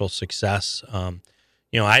commercial success.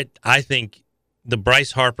 I think the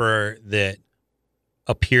Bryce Harper that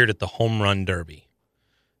appeared at the Home Run Derby,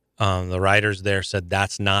 the writers there said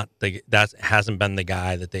that hasn't been the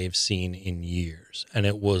guy that they've seen in years, and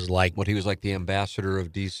it was like he was like the ambassador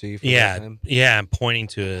of DC. For that time? And pointing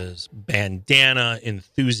to his bandana,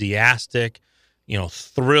 enthusiastic,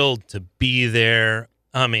 thrilled to be there.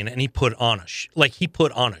 I mean, and he put on a show.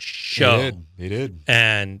 He did,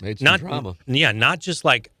 and made some drama. Yeah, not just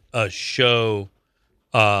like a show.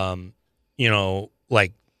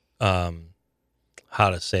 How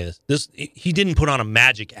to say this? He didn't put on a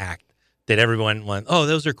magic act that everyone went, oh,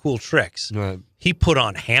 those are cool tricks. Right. He put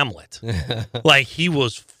on Hamlet. Like he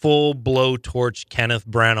was full blowtorch Kenneth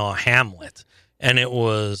Branagh Hamlet. And it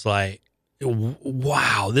was like,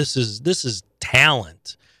 wow, this is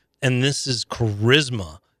talent, and this is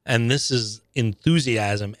charisma, and this is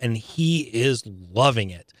enthusiasm, and he is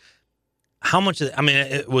loving it. How much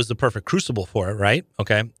it was the perfect crucible for it, right?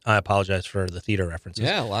 Okay. I apologize for the theater references.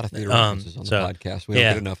 Yeah, a lot of theater references on the podcast. We don't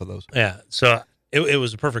get enough of those. Yeah. So it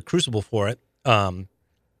was a perfect crucible for it,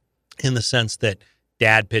 in the sense that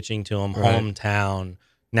dad pitching to him, hometown,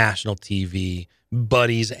 national TV,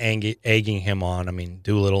 buddies egging him on. I mean,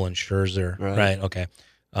 Doolittle and Scherzer, right? Okay.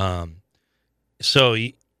 So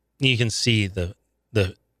you can see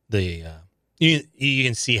you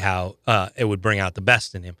can see how it would bring out the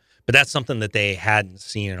best in him. But that's something that they hadn't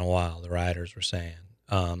seen in a while, the writers were saying.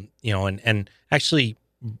 And actually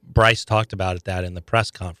Bryce talked about that in the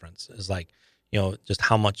press conference, is like, just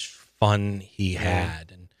how much fun he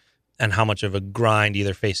had and how much of a grind,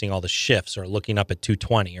 either facing all the shifts or looking up at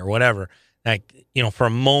 220 or whatever. Like, for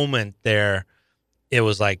a moment there, it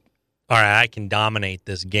was like, all right, I can dominate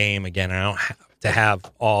this game again. I don't have to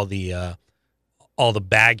have all the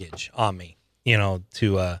baggage on me,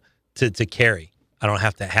 to carry. I don't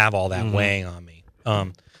have to have all that weighing on me. So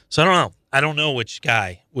I don't know. I don't know which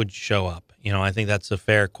guy would show up. I think that's a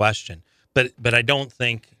fair question. But I don't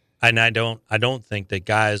think, and I don't think that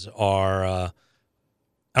guys are. I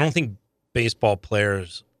don't think baseball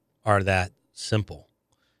players are that simple.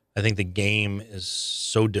 I think the game is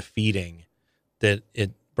so defeating that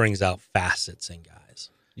it brings out facets in guys.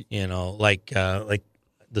 Like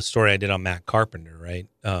the story I did on Matt Carpenter, right?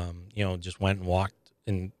 Just went and walked,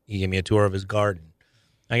 and he gave me a tour of his garden.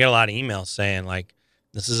 I got a lot of emails saying, like,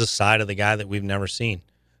 this is a side of the guy that we've never seen.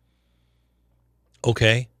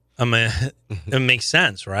 Okay. I mean, it makes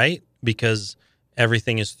sense, right? Because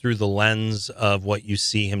everything is through the lens of what you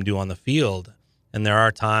see him do on the field. And there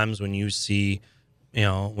are times when you see,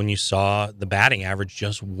 when you saw the batting average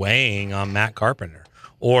just weighing on Matt Carpenter.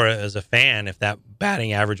 Or as a fan, if that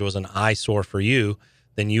batting average was an eyesore for you,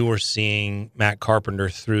 then you were seeing Matt Carpenter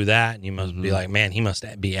through that, and you must be like, man, he must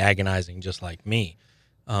be agonizing just like me.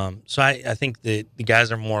 So I think the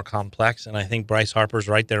guys are more complex, and I think Bryce Harper's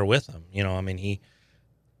right there with him.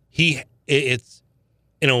 It's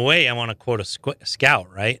in a way, I want to quote a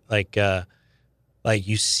scout, right? Like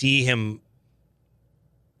you see him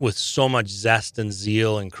with so much zest and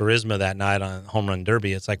zeal and charisma that night on Home Run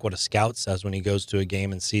Derby. It's like what a scout says when he goes to a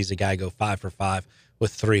game and sees a guy go 5 for 5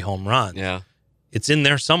 with 3 home runs. Yeah. It's in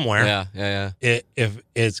there somewhere. Yeah. If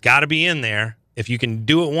it's got to be in there. If you can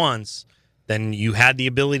do it once, then you had the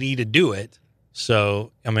ability to do it.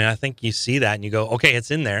 So, I think you see that and you go, okay, it's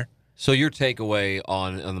in there. So your takeaway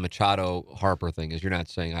on the Machado Harper thing is you're not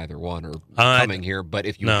saying either one or coming here, but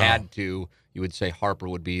if you had to, you would say Harper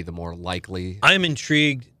would be the more likely. I'm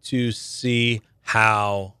intrigued to see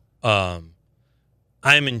how the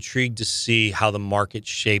market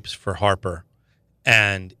shapes for Harper,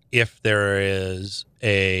 and if there is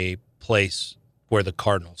a place where the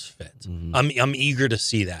Cardinals fit. I'm eager to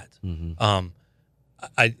see that.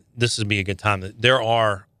 This would be a good time. There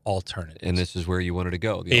are alternatives, and this is where you wanted to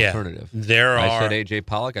go. The alternative. I said AJ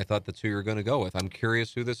Pollock. I thought that's who you were going to go with. I'm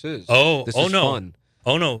curious who this is. This is no. Fun.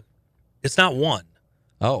 Oh no, it's not one.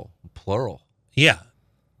 Oh, plural. Yeah,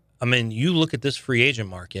 you look at this free agent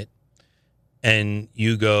market, and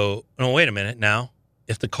you go, "No, wait a minute now."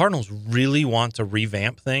 If the Cardinals really want to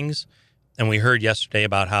revamp things, and we heard yesterday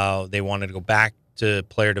about how they wanted to go back to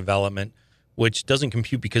player development, which doesn't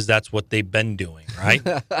compute because that's what they've been doing, right?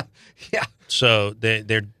 Yeah. So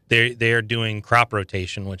they're doing crop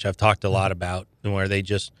rotation, which I've talked a lot about, where they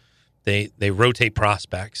rotate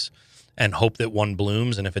prospects and hope that one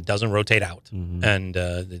blooms, and if it doesn't, rotate out, and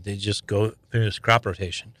they just go through this crop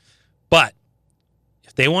rotation. But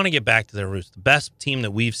if they want to get back to their roots, the best team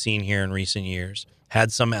that we've seen here in recent years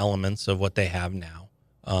had some elements of what they have now,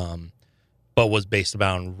 but was based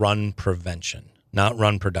on run prevention, not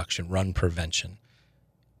run production, run prevention.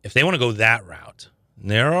 If they want to go that route,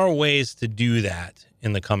 there are ways to do that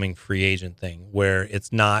in the coming free agent thing where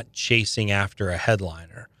it's not chasing after a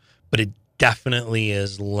headliner, but it definitely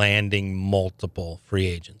is landing multiple free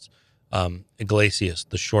agents. Iglesias,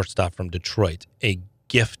 the shortstop from Detroit, a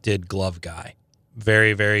gifted glove guy,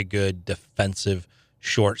 very, very good defensive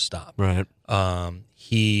shortstop. Right.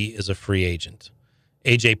 He is a free agent.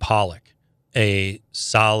 AJ Pollock, a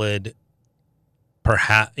solid,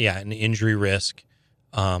 an injury risk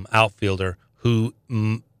outfielder who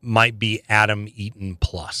might be Adam Eaton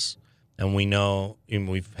plus. And we know, and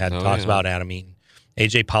we've had talks about Adam Eaton.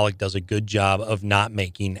 AJ Pollock does a good job of not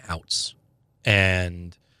making outs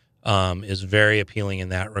and is very appealing in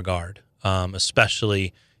that regard,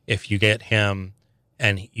 especially if you get him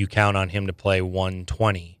and you count on him to play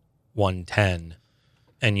 120, 110,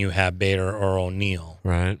 and you have Bader or O'Neill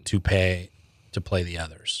to play the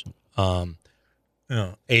others.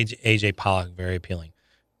 AJ Pollock, very appealing.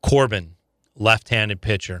 Corbin, left-handed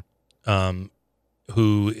pitcher,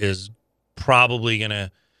 who is probably going to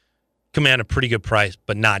command a pretty good price,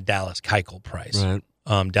 but not Dallas Keuchel price. Right.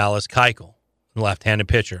 Dallas Keuchel, left-handed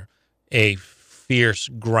pitcher, a fierce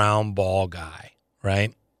ground ball guy,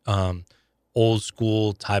 right? Old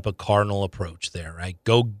school type of Cardinal approach there, right?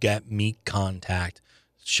 Go meet contact,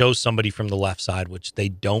 show somebody from the left side, which they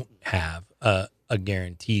don't have a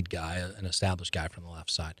guaranteed guy, an established guy from the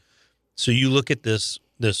left side. So you look at this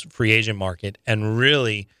free agent market, and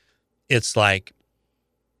really, it's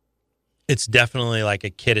definitely like a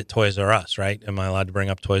kid at Toys R Us, right? Am I allowed to bring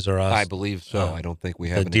up Toys R Us? I believe so. I don't think we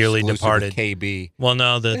have the dearly departed KB. Well,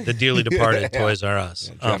 no, the dearly departed Toys R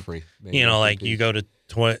Us. Yeah, Jeffrey. You go to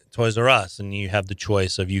Toys R Us and you have the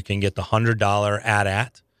choice of you can get the $100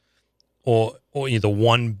 AT-AT or either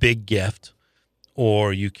one big gift,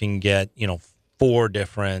 or you can get 4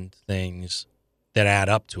 different things that add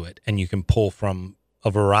up to it, and you can pull from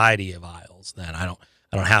a variety of aisles. Then I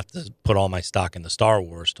don't have to put all my stock in the Star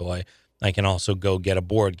Wars toy. I can also go get a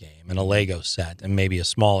board game and a Lego set and maybe a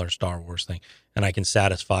smaller Star Wars thing, and I can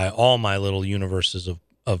satisfy all my little universes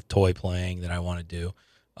of toy playing that I want to do,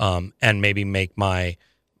 and maybe make my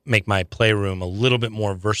playroom a little bit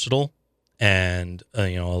more versatile and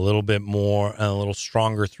a little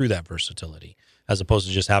stronger through that versatility, as opposed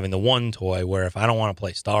to just having the one toy where if I don't want to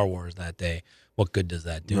play Star Wars that day, what good does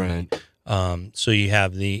that do? Right. So you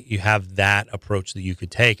have that approach that you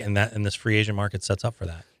could take, and this free agent market sets up for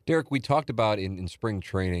that. Derek, we talked about in spring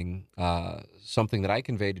training something that I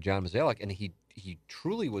conveyed to John Mozeliak, and he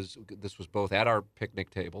truly was. This was both at our picnic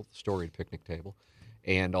table, the storied picnic table,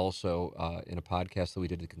 and also in a podcast that we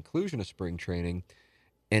did at the conclusion of spring training.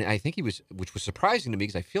 And I think he was, which was surprising to me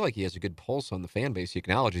because I feel like he has a good pulse on the fan base. He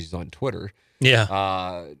acknowledges he's on Twitter.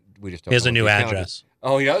 Yeah. We just don't he has know a new what the account address. is.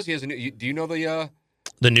 Oh, he does? He has a new. Do you know the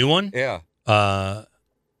new one? Yeah.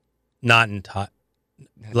 Not entirely.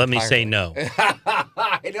 Let me say no.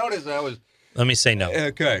 I noticed that was. Let me say no.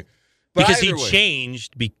 Okay. Because he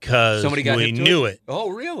changed because somebody got we knew it. Oh,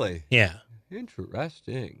 really? Yeah.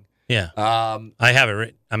 Interesting. Yeah. I have it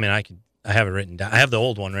written. I mean, I have it written down. I have the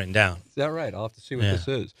old one written down. Is that right? I'll have to see what this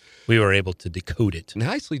is. We were able to decode it.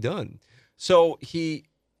 Nicely done. So he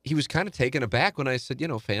was kind of taken aback when I said,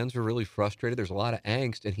 fans are really frustrated. There's a lot of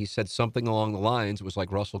angst. And he said something along the lines, it was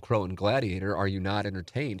like Russell Crowe in Gladiator, are you not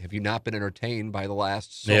entertained? Have you not been entertained by the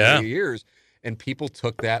last so many years? And people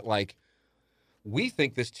took that like, we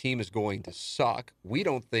think this team is going to suck. We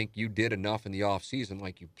don't think you did enough in the offseason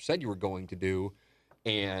like you said you were going to do.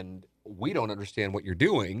 And we don't understand what you're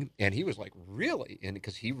doing. And he was like, really? And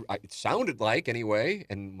because it sounded like anyway,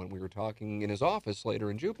 and when we were talking in his office later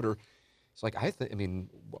in Jupiter, it's like,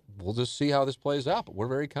 we'll just see how this plays out, but we're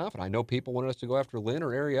very confident. I know people wanted us to go after Lynn or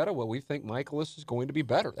Arrieta. Well, we think Michaelis is going to be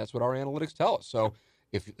better. That's what our analytics tell us. So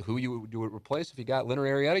who you would replace if you got Lynn or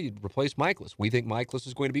Arrieta, you'd replace Michaelis. We think Michaelis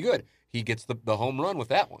is going to be good. He gets the home run with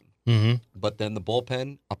that one. Mm-hmm. But then the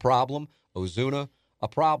bullpen, a problem. Ozuna, a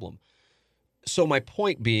problem. So my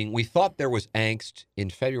point being, we thought there was angst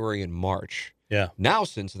in February and March. Yeah. Now,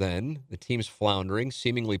 since then, the team's floundering,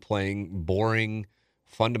 seemingly playing boring,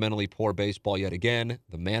 fundamentally poor baseball yet again.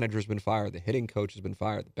 The manager's been fired. The hitting coach has been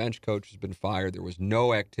fired. The bench coach has been fired. There was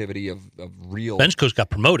no activity of real. Bench coach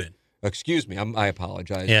got promoted. Excuse me. I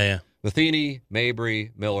apologize. Yeah. Matheny,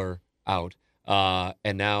 Mabry, Miller out.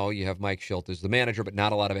 And now you have Mike Schilt as the manager, but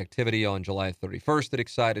not a lot of activity on July 31st that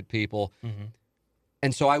excited people. Mm-hmm.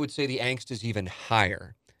 And so I would say the angst is even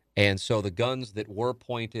higher. And so the guns that were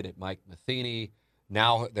pointed at Mike Matheny,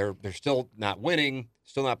 now they're still not winning,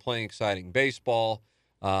 still not playing exciting baseball.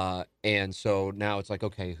 And so now it's like,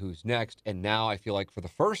 okay, who's next? And now I feel like for the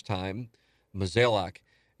first time, Mozeliak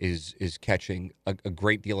is catching a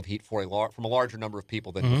great deal of heat from a larger number of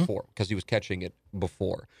people than before, because he was catching it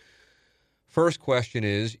before. First question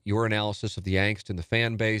is your analysis of the angst in the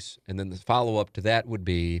fan base, and then the follow-up to that would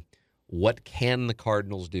be, what can the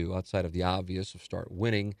Cardinals do outside of the obvious of start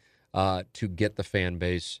winning to get the fan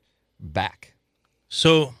base back?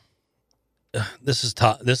 So this is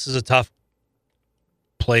tough. This is a tough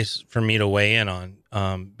place for me to weigh in on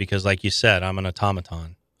because, like you said, I'm an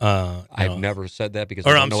automaton. I've never said that because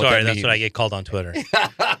I'm sorry. That's what I get called on Twitter.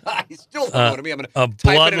 You still don't know to me. I'm going to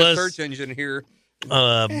type it in a search engine here.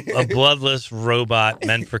 A bloodless robot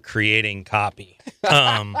meant for creating copy.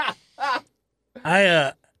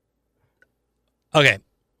 Okay.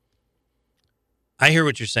 I hear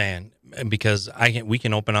what you're saying because we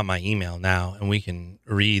can open up my email now and we can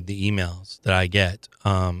read the emails that I get.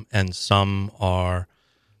 And some are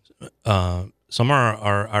I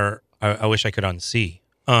wish I could unsee.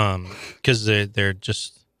 Because they're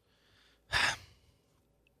just,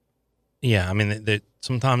 yeah. I mean,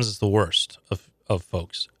 sometimes it's the worst of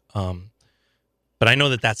folks. But I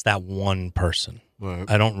know that's that one person.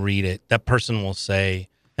 Right. I don't read it. That person will say,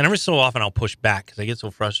 and every so often I'll push back because I get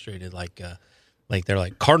so frustrated. Like they're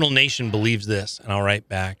like, Cardinal Nation believes this, and I'll write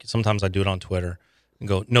back. Sometimes I do it on Twitter and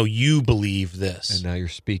go, no, you believe this. And now you're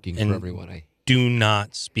speaking for everyone. Do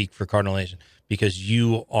not speak for Cardinal Nation because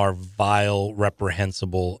you are vile,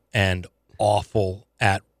 reprehensible, and awful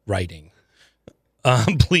at writing.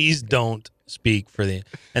 Please don't speak for the.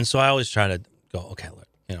 And so I always try to go, okay, look,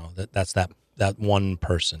 that's that one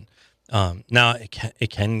person. Now it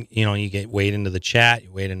can you wade into the chat,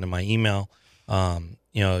 you wade into my email,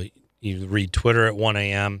 you read Twitter at 1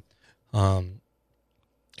 a.m.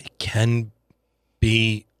 It can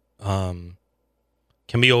be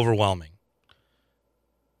overwhelming.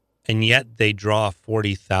 and yet they draw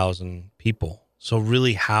 40,000 people. So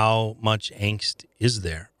really, how much angst is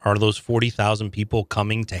there? Are those 40,000 people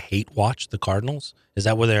coming to hate watch the Cardinals? Is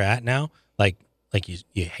that where they're at now? Like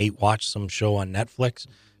you hate watch some show on Netflix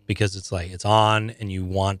because it's like it's on and you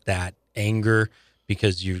want that anger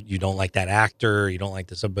because you don't like that actor, you don't like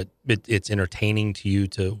this, but it's entertaining to you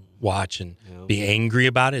to watch and be angry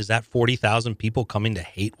about it. Is that 40,000 people coming to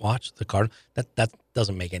hate watch the Cardinals? That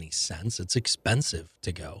doesn't make any sense. It's expensive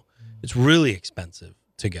to go. It's really expensive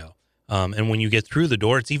to go. And when you get through the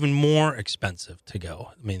door, it's even more expensive to go.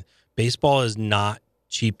 I mean, baseball is not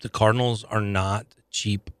cheap. The Cardinals are not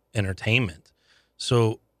cheap entertainment.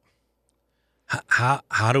 So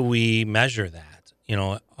how do we measure that?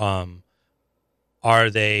 Are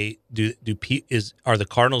the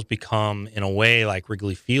Cardinals become in a way like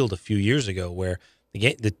Wrigley Field a few years ago, where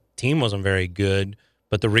the team wasn't very good,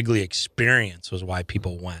 but the Wrigley experience was why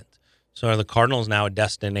people went? So are the Cardinals now a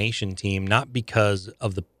destination team, not because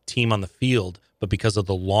of the team on the field, but because of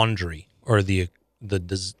the laundry or the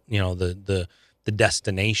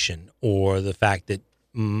destination, or the fact that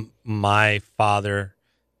my father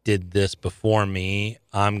did this before me,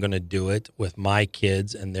 I'm going to do it with my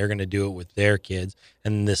kids, and they're going to do it with their kids,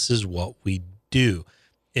 and this is what we do.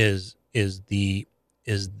 Is the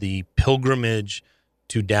pilgrimage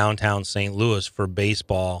to downtown St. Louis for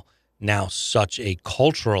baseball now such a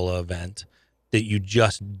cultural event that you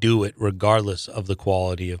just do it regardless of the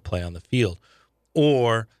quality of play on the field?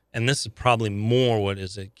 Or, and this is probably more what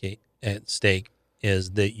is at stake,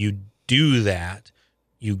 is that you do that,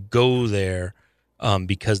 you go there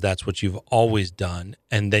because that's what you've always done,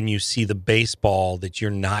 and then you see the baseball that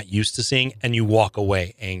you're not used to seeing, and you walk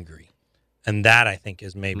away angry. And that, I think,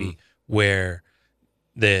 is maybe where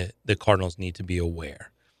the Cardinals need to be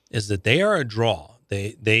aware, is that they are a draw.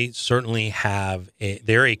 They certainly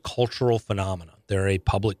they're a cultural phenomenon. They're a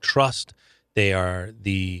public trust. They are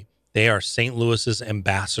St. Louis's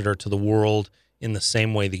ambassador to the world in the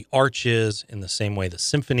same way the Arch is, in the same way the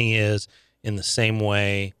Symphony is, in the same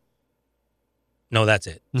way. No, that's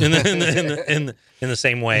it. In the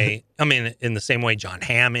same way. I mean, in the same way John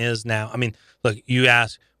Hamm is now. I mean, look, you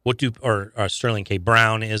ask or Sterling K.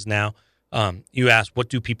 Brown is now. You ask, what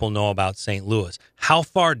do people know about St. Louis? How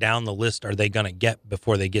far down the list are they going to get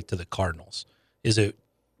before they get to the Cardinals? Is it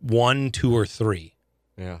 1, 2, or 3?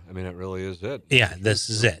 Yeah, I mean, it really is it. Yeah, this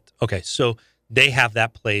is it. Okay, so they have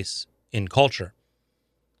that place in culture.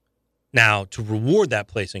 Now, to reward that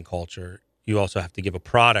place in culture, you also have to give a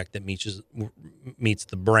product that meets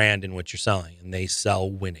the brand in which you're selling, and they sell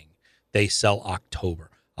winning. They sell October.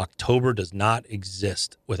 October does not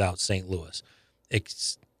exist without St. Louis,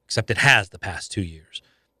 except it has the past 2 years.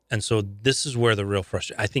 And so this is where the real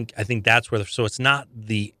frustration, I think that's where, so it's not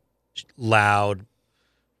the loud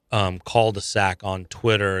cul-de-sac on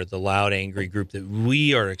Twitter, the loud, angry group that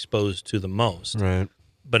we are exposed to the most. Right.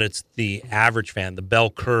 But it's the average fan, the bell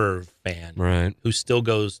curve fan, right, who still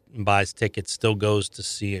goes and buys tickets, still goes to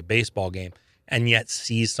see a baseball game, and yet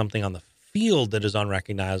sees something on the field that is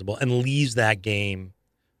unrecognizable and leaves that game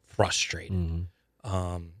frustrated.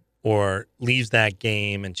 Or leaves that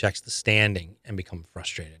game and checks the standing and becomes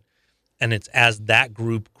frustrated. And it's as that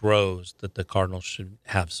group grows that the Cardinals should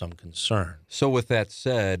have some concern. So with that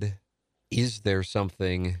said, is there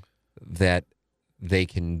something that they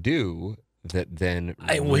can do that then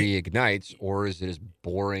reignites, or is it as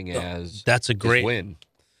boring as that's a great win?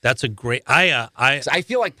 That's a great. I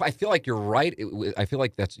feel like you're right. I feel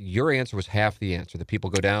like that's your answer was half the answer. That people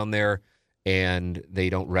go down there and they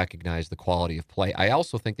don't recognize the quality of play. I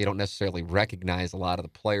also think they don't necessarily recognize a lot of the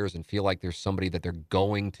players and feel like there's somebody that they're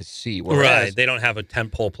going to see. Whereas, right. They don't have a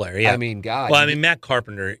tentpole player. Yeah. I mean, God. Well, I mean, Matt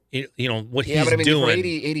Carpenter, what he's but I mean, doing. From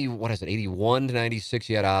 80, what is it, 81 to 96,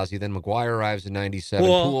 you had Ozzie. Then McGuire arrives in 97.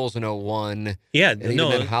 Pujols in 01. Yeah. And even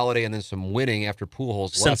then Holiday, and then some winning after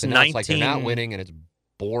Pujols left. And now it's like they're not winning, and it's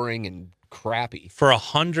boring and crappy. For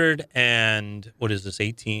 100 and, what is this,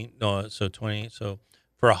 18? No, so 20. So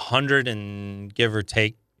for 100 and give or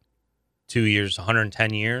take 2 years,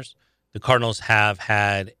 110 years, the Cardinals have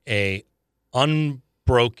had a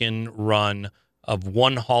unbroken run of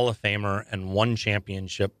one Hall of Famer and one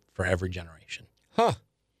championship for every generation. Huh.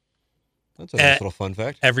 That's a nice little fun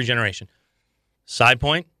fact. Every generation. Side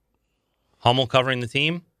point, Hummel covering the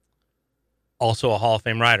team, also a Hall of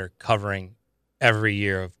Fame writer covering every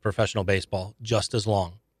year of professional baseball just as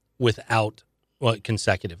long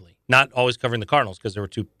consecutively. Not always covering the Cardinals because there were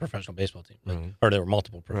two professional baseball teams, or there were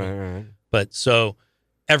multiple. Right. But so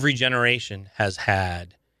every generation has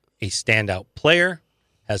had a standout player,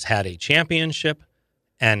 has had a championship,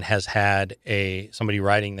 and has had somebody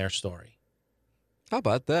writing their story. How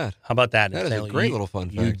about that? How about that? That is a great little fun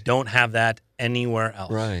fact. You don't have that anywhere else.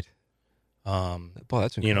 Right. Boy,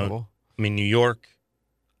 that's incredible. I mean, New York,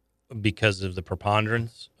 because of the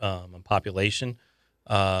preponderance and population,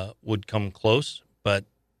 would come close, but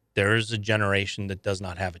there is a generation that does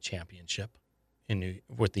not have a championship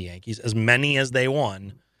with the Yankees. As many as they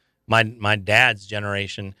won, my dad's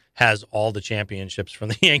generation has all the championships from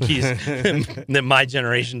the Yankees that my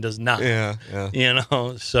generation does not. Yeah.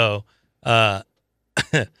 So the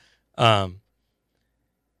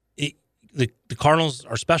Cardinals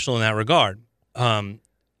are special in that regard. I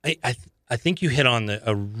think you hit on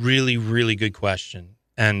a really, really good question,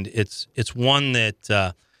 and it's one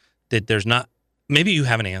that there's not. Maybe you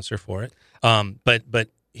have an answer for it, but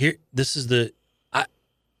here, this is it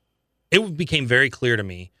became very clear to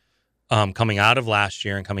me coming out of last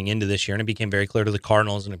year and coming into this year, and it became very clear to the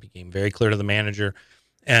Cardinals, and it became very clear to the manager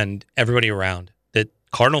and everybody around that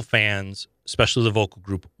Cardinal fans, especially the vocal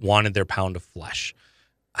group, wanted their pound of flesh.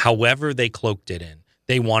 However they cloaked it in,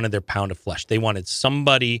 they wanted their pound of flesh. They wanted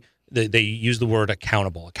somebody. They used the word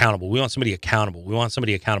accountable. Accountable. We want somebody accountable. We want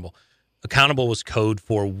somebody accountable. Accountable was code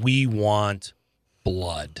for we want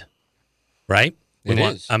blood, right?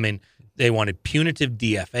 They wanted punitive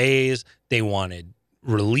DFAs. They wanted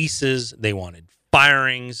releases. They wanted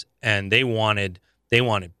firings, and they wanted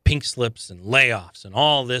pink slips and layoffs and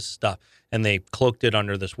all this stuff. And they cloaked it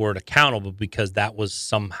under this word accountable because that was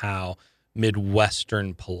somehow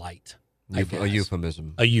Midwestern polite. A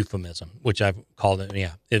euphemism. A euphemism, which I've called it.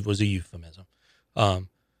 Yeah, it was a euphemism.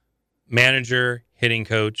 Manager, hitting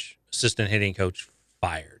coach, assistant hitting coach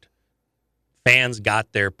fired. Fans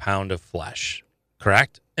got their pound of flesh,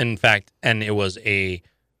 correct? In fact, and it was a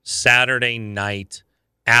Saturday night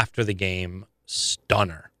after the game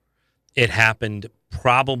stunner. It happened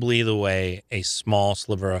probably the way a small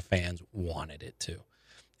sliver of fans wanted it to.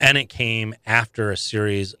 And it came after a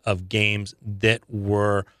series of games that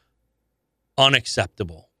were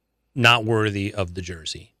unacceptable, not worthy of the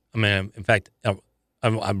jersey. I mean, in fact,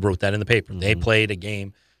 I wrote that in the paper. Mm-hmm. They played a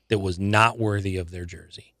game that was not worthy of their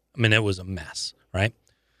jersey. I mean, it was a mess, right?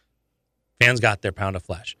 Fans got their pound of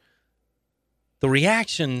flesh. The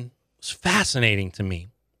reaction was fascinating to me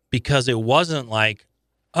because it wasn't like,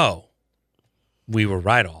 oh, we were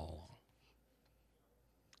right all along.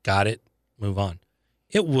 Got it, move on.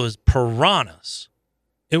 It was piranhas.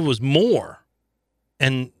 It was more.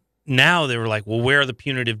 And now they were like, well, where are the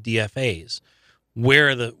punitive DFAs? Where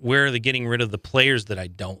are the getting rid of the players that I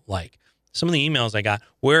don't like? Some of the emails I got,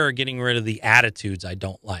 where are getting rid of the attitudes I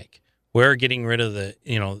don't like? Where are getting rid of the,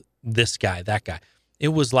 this guy, that guy? It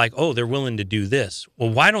was like, oh, they're willing to do this. Well,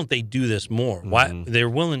 why don't they do this more? Mm-hmm. Why they're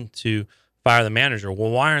willing to fire the manager?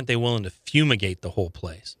 Well, why aren't they willing to fumigate the whole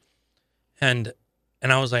place? And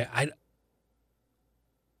I was like, I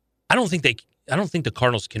don't think the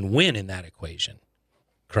Cardinals can win in that equation.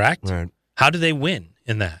 Correct? Right. How do they win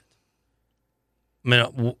in that? I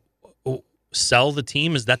mean, sell the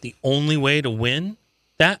team? Is that the only way to win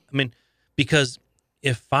that? I mean, because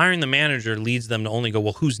if firing the manager leads them to only go,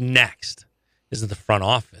 well, who's next? Is it the front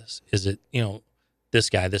office? Is it, this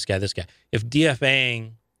guy, this guy, this guy? If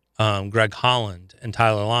DFAing Greg Holland and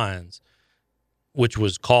Tyler Lyons, which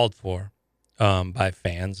was called for by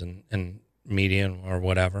fans and media or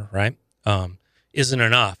whatever, right, isn't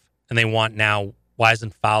enough, and they want now, why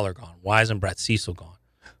isn't Fowler gone? Why isn't Brett Cecil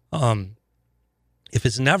gone? If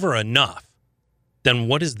it's never enough, then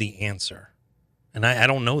what is the answer? And I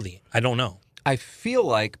don't know. I don't know. I feel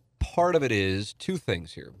like part of it is two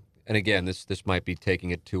things here. And again, this might be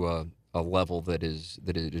taking it to a level that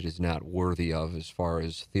it is not worthy of as far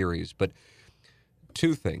as theories. But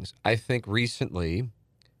two things. I think recently,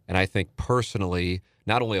 and I think personally,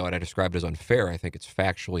 not only would I describe it as unfair, I think it's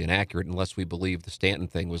factually inaccurate unless we believe the Stanton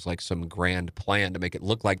thing was like some grand plan to make it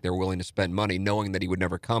look like they're willing to spend money knowing that he would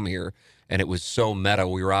never come here. And it was so meta,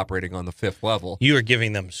 we were operating on the fifth level. You are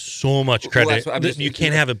giving them so much credit. Well, you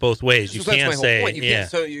can't have it both ways. You can't say,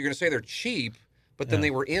 so you're going to say they're cheap, but then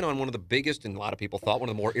they were in on one of the biggest, and a lot of people thought one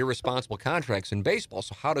of the more irresponsible contracts in baseball.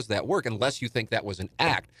 So how does that work unless you think that was an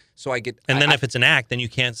act? So if it's an act, then you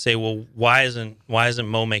can't say, well, why isn't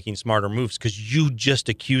Mo making smarter moves? Because you just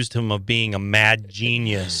accused him of being a mad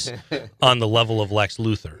genius on the level of Lex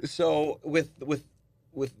Luthor. So with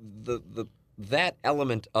the that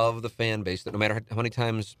element of the fan base, that no matter how many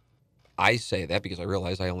times I say that, because I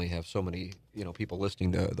realize I only have so many people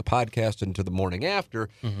listening to the podcast and to the morning after.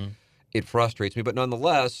 Mm-hmm. It frustrates me, but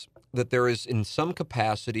nonetheless, that there is in some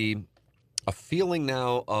capacity a feeling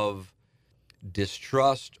now of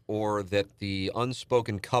distrust, or that the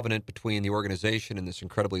unspoken covenant between the organization and this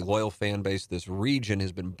incredibly loyal fan base, this region,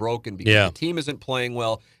 has been broken because the team isn't playing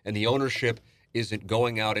well and the ownership isn't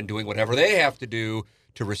going out and doing whatever they have to do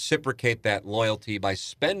to reciprocate that loyalty by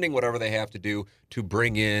spending whatever they have to do to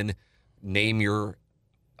bring in, name your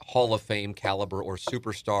Hall of Fame caliber or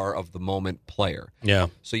superstar of the moment player. Yeah.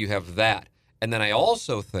 So you have that. And then I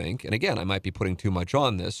also think, and again, I might be putting too much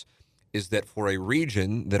on this, is that for a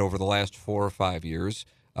region that over the last 4 or 5 years,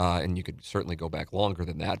 and you could certainly go back longer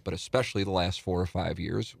than that, but especially the last 4 or 5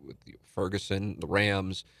 years with Ferguson, the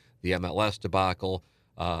Rams, the MLS debacle,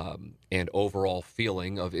 and overall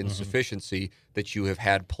feeling of insufficiency, that you have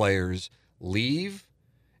had players leave,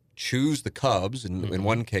 choose the Cubs, in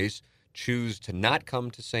one case, choose to not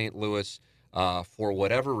come to St. Louis for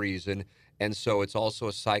whatever reason. And so it's also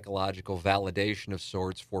a psychological validation of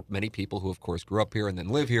sorts for many people who, of course, grew up here and then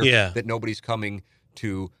live here, that nobody's coming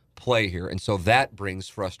to play here. And so that brings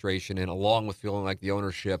frustration in, along with feeling like the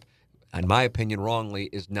ownership, in my opinion, wrongly,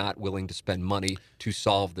 is not willing to spend money to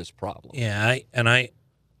solve this problem. Yeah,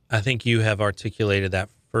 I think you have articulated that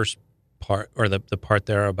first part, or the part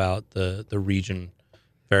there about the region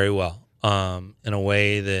very well, in a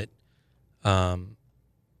way that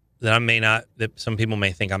that I may not, that some people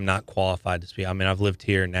may think I'm not qualified to speak. I mean, I've lived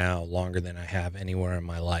here now longer than I have anywhere in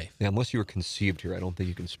my life. Yeah, unless you were conceived here, I don't think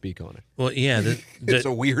you can speak on it. Well, yeah. It's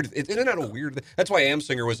a weird, isn't that a weird, that's why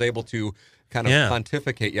Amsinger was able to kind of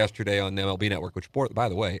pontificate yesterday on the MLB Network, which, by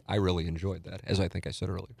the way, I really enjoyed that, as I think I said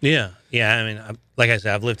earlier. Yeah. I mean, like I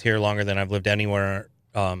said, I've lived here longer than I've lived anywhere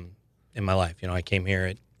in my life. You know, I came here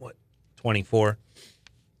at, 24,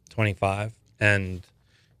 25, and,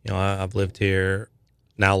 you know, I've lived here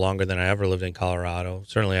now longer than I ever lived in Colorado,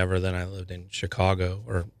 certainly ever than I lived in Chicago,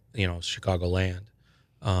 or, you know, Chicagoland,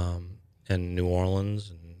 and New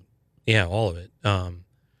Orleans, and all of it.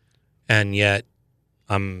 And yet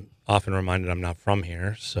I'm often reminded I'm not from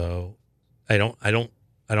here. So I want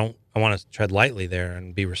to tread lightly there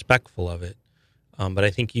and be respectful of it. But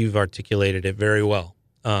I think you've articulated it very well,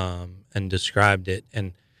 and described it.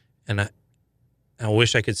 And I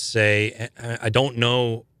wish I could say, I don't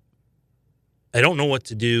know what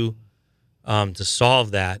to do to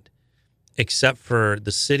solve that, except for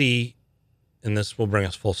the city, and this will bring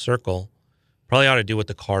us full circle, probably ought to do what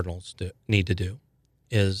the Cardinals need to do,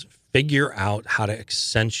 is figure out how to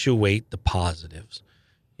accentuate the positives.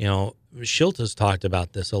 You know, Schilt has talked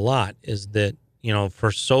about this a lot, is that, you know,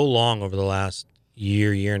 for so long over the last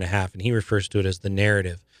year and a half, and he refers to it as the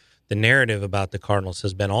narrative. The narrative about the Cardinals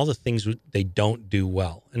has been all the things they don't do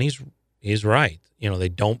well. And he's right. You know, they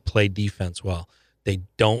don't play defense well. They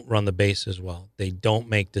don't run the bases well. They don't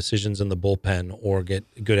make decisions in the bullpen or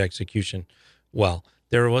get good execution well.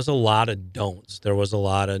 There was a lot of don'ts. There was a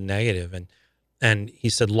lot of negative. And he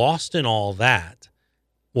said lost in all that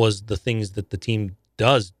was the things that the team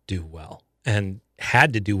does do well and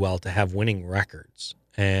had to do well to have winning records.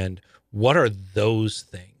 And what are those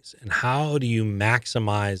things? And how do you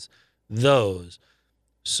maximize those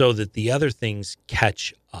so that the other things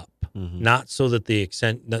catch up? Not so that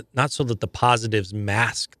not so that the positives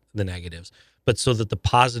mask the negatives, but so that the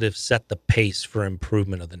positives set the pace for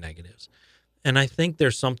improvement of the negatives. And I think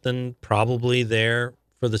there's something probably there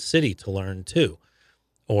for the city to learn too,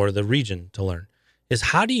 or the region to learn, is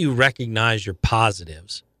how do you recognize your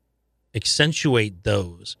positives, accentuate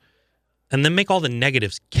those, and then make all the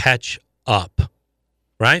negatives catch up,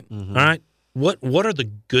 right? All right. What are the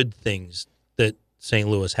good things that St.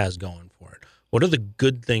 Louis has going for it? What are the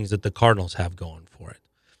good things that the Cardinals have going for it?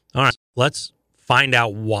 All right, let's find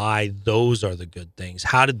out why those are the good things.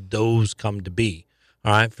 How did those come to be?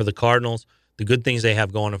 All right, for the Cardinals, the good things they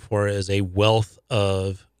have going for it is a wealth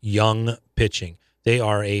of young pitching. They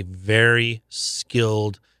are a very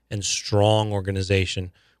skilled and strong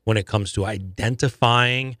organization when it comes to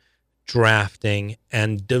identifying, drafting,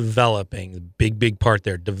 and developing. The big part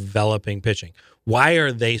there, developing pitching. Why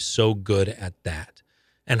are they so good at that?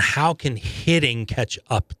 And how can hitting catch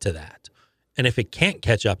up to that? And if it can't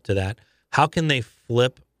catch up to that, how can they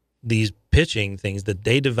flip these pitching things that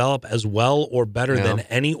they develop as well or better than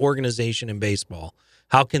any organization in baseball?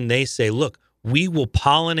 How can they say, look, we will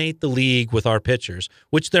pollinate the league with our pitchers,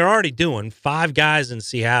 which they're already doing. 5 guys in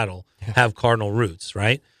Seattle have Cardinal roots,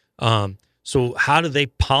 right? So how do they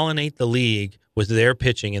pollinate the league with their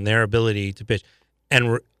pitching and their ability to pitch,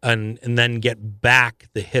 and then get back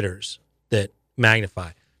the hitters that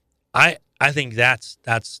magnify? I think that's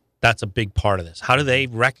a big part of this. How do they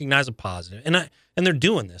recognize a positive? And they're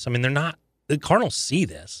doing this. I mean, the Cardinals see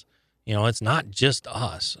this. You know, it's not just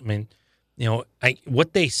us. I mean, you know,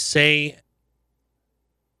 what they say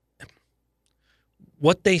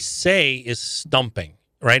is stumping,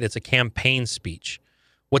 right? It's a campaign speech.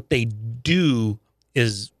 What they do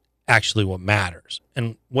is actually what matters.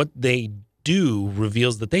 And what they do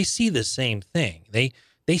reveals that they see the same thing. They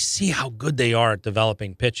see how good they are at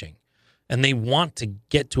developing pitching, and they want to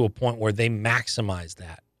get to a point where they maximize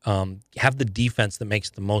that. Have the defense that makes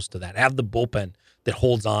the most of that. Have the bullpen that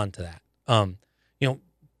holds on to that.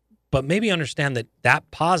 But maybe understand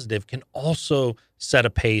that positive can also set a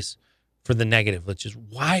pace for the negative, which is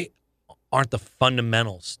why aren't the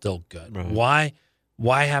fundamentals still good? Right.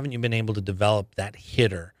 Why haven't you been able to develop that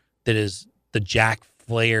hitter that is the Jack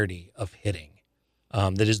Flaherty of hitting,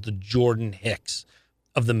 that is the Jordan Hicks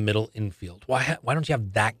of the middle infield? Why don't you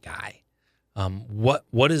have that guy?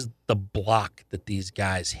 What is the block that these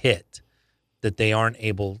guys hit that they aren't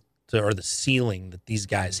able to, or the ceiling that these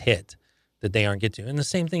guys hit that they aren't get to? And the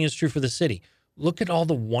same thing is true for the city. Look at all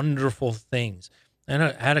the wonderful things. And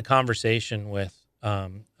I had a conversation with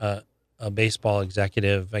a baseball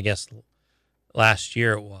executive, I guess last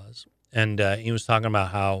year it was, and he was talking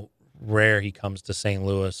about how rare he comes to St.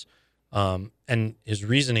 Louis, and his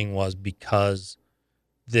reasoning was because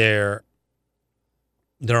there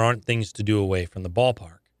aren't things to do away from the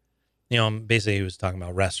ballpark. Basically he was talking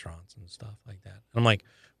about restaurants and stuff like that. And I'm like,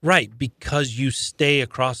 right, because you stay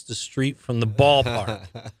across the street from the ballpark.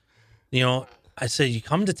 I said, you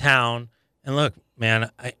come to town, and look, man,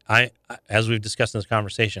 I as we've discussed in this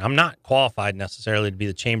conversation, I'm not qualified necessarily to be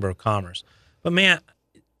the Chamber of Commerce. But, man,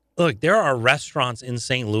 look, there are restaurants in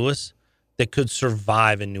St. Louis that could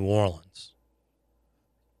survive in New Orleans.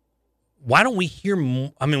 Why don't we hear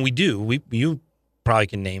more? I mean, we do. You probably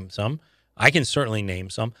can name some. I can certainly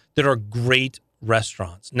name some that are great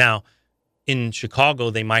restaurants. Now, in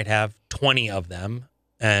Chicago, they might have 20 of them,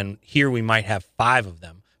 and here we might have 5 of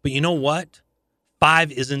them. But you know what?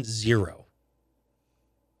 5 isn't 0.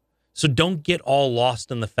 So don't get all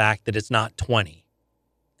lost in the fact that it's not 20.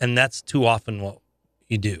 And that's too often what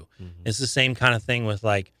you do. Mm-hmm. It's the same kind of thing with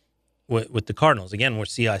with the Cardinals. Again, I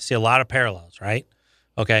see a lot of parallels, right?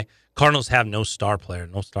 Okay. Cardinals have no star player.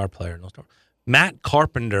 Matt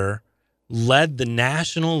Carpenter led the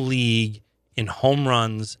National League in home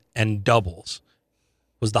runs and doubles.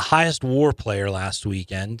 Was the highest WAR player last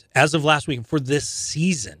weekend. As of last week, for this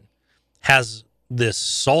season, has this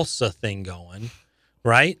salsa thing going,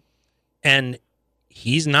 right? And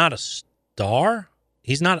he's not a star.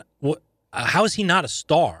 He's not. How is he not a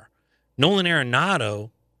star? Nolan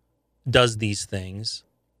Arenado does these things,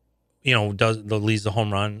 leads the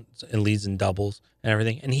home runs and leads in doubles and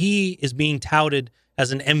everything, and he is being touted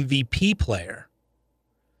as an MVP player.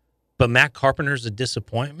 But Matt Carpenter's a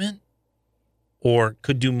disappointment, or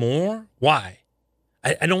could do more. Why?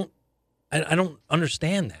 I don't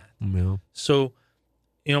understand that. Yeah. So,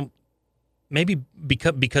 maybe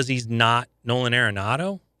because he's not Nolan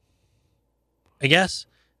Arenado, I guess.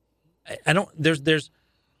 I don't.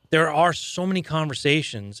 There are so many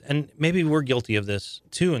conversations, and maybe we're guilty of this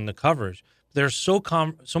too in the coverage. There's so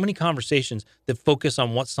many conversations that focus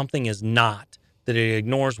on what something is not, that it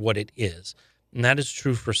ignores what it is. And that is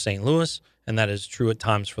true for St. Louis, and that is true at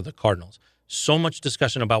times for the Cardinals. So much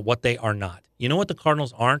discussion about what they are not. You know what the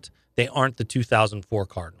Cardinals aren't? They aren't the 2004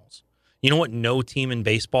 Cardinals. You know what no team in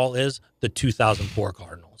baseball is? The 2004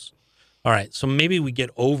 Cardinals. All right, so maybe we get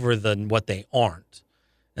over what they aren't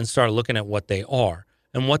and start looking at what they are.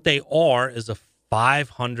 And what they are is a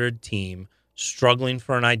 500 team struggling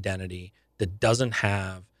for an identity that doesn't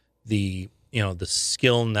have the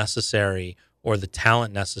skill necessary or the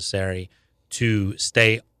talent necessary to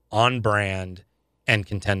stay on brand and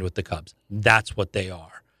contend with the Cubs. That's what they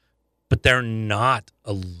are. But they're not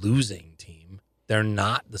a losing team. They're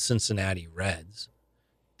not the Cincinnati Reds.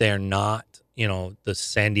 They're not, the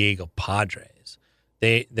San Diego Padres.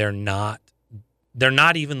 They're not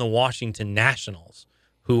even the Washington Nationals,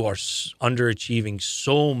 who are underachieving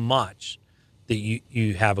so much that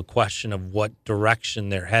you have a question of what direction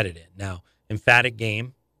they're headed in. Now, emphatic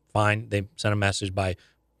game, fine. They sent a message by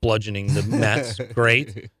bludgeoning the Mets.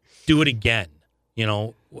 Great. Do it again.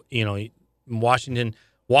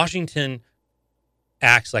 Washington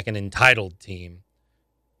acts like an entitled team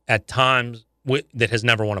at times that has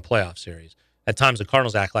never won a playoff series. At times, the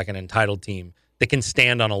Cardinals act like an entitled team that can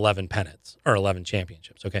stand on 11 pennants or 11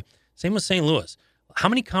 championships. Okay. Same with St. Louis. How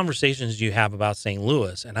many conversations do you have about St.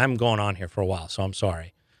 Louis? And I'm going on here for a while, so I'm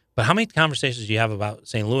sorry. But how many conversations do you have about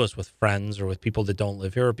St. Louis with friends or with people that don't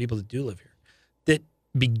live here or people that do live here that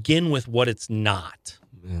begin with what it's not?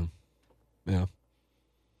 Yeah.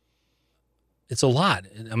 It's a lot.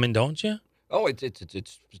 I mean, don't you? Oh,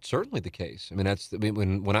 it's certainly the case. I mean,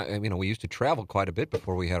 when we used to travel quite a bit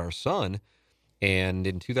before we had our son, and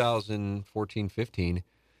in 2014-15,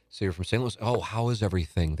 So you're from St. Louis. Oh, how is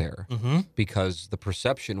everything there? Mm-hmm. Because the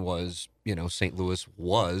perception was, St. Louis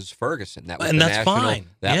was Ferguson. That was And the that's national, fine.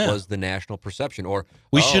 That Yeah. was the national perception. Or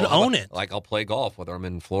We should how own about- it. Like I'll play golf, whether I'm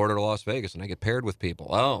in Florida or Las Vegas, and I get paired with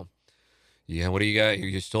people. Oh, yeah. What do you got?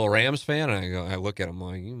 You still a Rams fan? And I look at them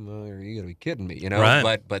like, you got to be kidding me,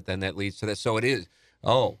 Right. But then that leads to that. So it is.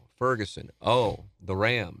 Oh, Ferguson. Oh, the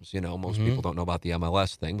Rams. Most people don't know about the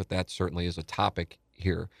MLS thing, but that certainly is a topic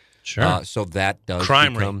here. Sure. So that does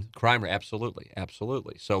Crime become crime rate. Absolutely,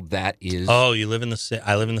 absolutely. So that is. Oh, you live in the city.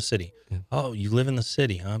 I live in the city. Yeah. Oh, you live in the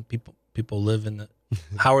city, huh? People live in the.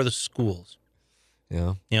 How are the schools?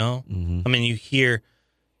 Yeah. I mean, you hear,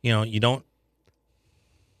 you don't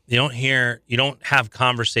have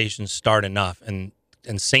conversations start enough, and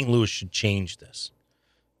St. Louis should change this.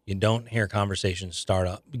 You don't hear conversations start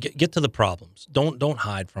up. Get to the problems. Don't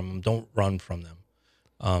hide from them. Don't run from them.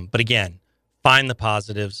 But again, find the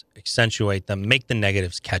positives, accentuate them, make the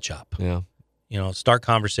negatives catch up. Yeah. Start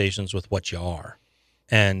conversations with what you are,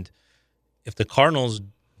 and if the Cardinals,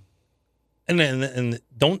 and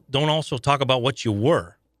don't also talk about what you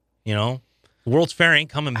were. The World's Fair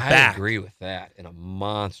ain't coming back. I agree with that in a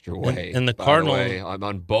monster way. And the By Cardinals, way, I'm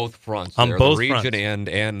on both fronts. On there, both the region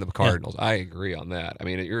fronts. and the Cardinals. I agree on that. I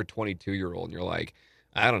mean, you're a 22-year-old and you're like,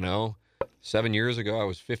 I don't know. 7 years ago, I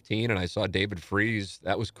was 15 and I saw David Freese.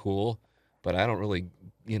 That was cool, but I don't really,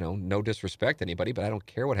 no disrespect to anybody, but I don't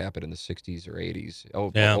care what happened in the 60s or 80s.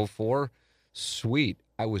 Oh, Yeah. 04, sweet.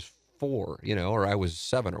 I was 4, or I was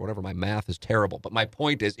 7 or whatever. My math is terrible. But my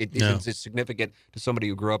point is, it isn't as significant to somebody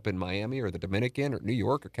who grew up in Miami or the Dominican or New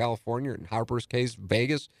York or California, or in Harper's case,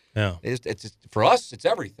 Vegas. Yeah. It's for us, it's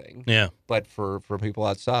everything. Yeah. But for people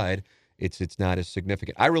outside, it's not as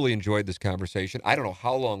significant. I really enjoyed this conversation. I don't know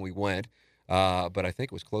how long we went, but I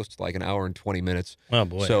think it was close to like an hour and 20 minutes. Oh,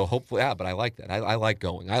 boy. So hopefully, but I like that. I like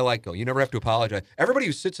going. You never have to apologize. Everybody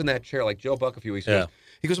who sits in that chair, like Joe Buck a few weeks ago,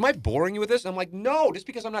 he goes, am I boring you with this? I'm like, no, just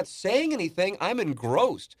because I'm not saying anything, I'm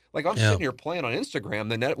engrossed. Like, I'm sitting here playing on Instagram,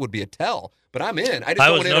 then that would be a tell. But I'm in. I just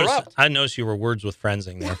don't want to interrupt. I noticed you were words with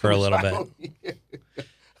friendsing there for a little bit.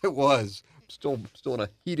 It was. Still in a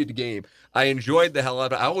heated game. I enjoyed the hell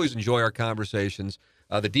out of it. I always enjoy our conversations.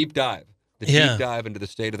 The deep dive. Deep dive into the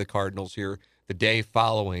state of the Cardinals here the day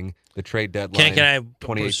following the trade deadline. Can I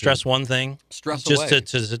 2018. stress one thing? Stress just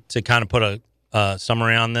away. to kind of put a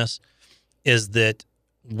summary on this, is that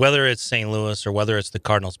whether it's St. Louis or whether it's the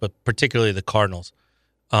Cardinals, but particularly the Cardinals,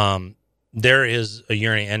 there is a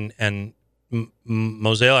yearning, and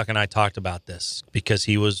Mozeliak and I talked about this because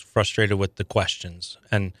he was frustrated with the questions,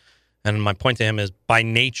 and my point to him is, by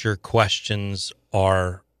nature, questions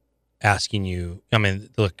are asking you. I mean,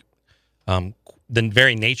 look, the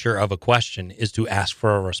very nature of a question is to ask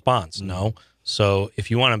for a response. No, so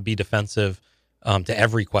if you want to be defensive to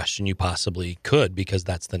every question, you possibly could, because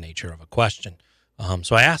that's the nature of a question.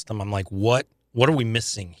 So I asked him, I'm like, what are we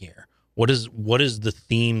missing here? What is the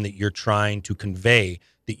theme that you're trying to convey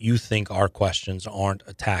that you think our questions aren't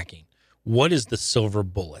attacking? What is the silver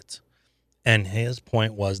bullet? And his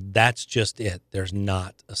point was, that's just it. There's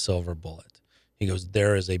not a silver bullet. He goes,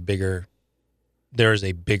 there is a bigger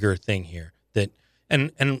thing here that,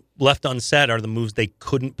 and left unsaid are the moves they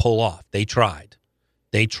couldn't pull off. They tried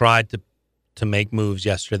to make moves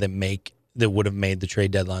yesterday that would have made the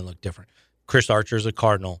trade deadline look different. Chris Archer's a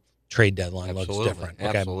Cardinal. Trade deadline looks different.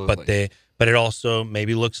 Okay? Absolutely. But it also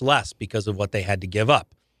maybe looks less because of what they had to give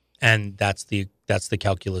up. And that's the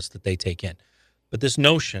calculus that they take in. But this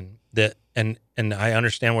notion that, and I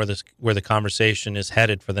understand where the conversation is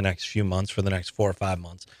headed for the next few months, for the next 4 or 5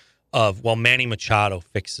 months, of, well, Manny Machado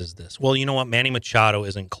fixes this. Well, you know what? Manny Machado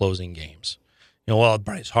isn't closing games. Well,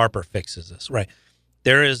 Bryce Harper fixes this, right?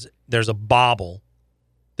 There's a bobble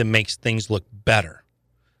that makes things look better,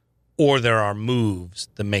 or there are moves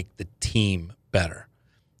that make the team better,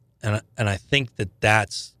 and I think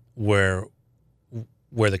that's where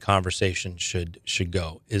the conversation should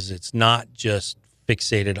go. Is it's not just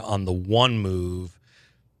fixated on the one move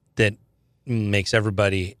that makes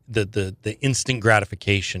everybody the instant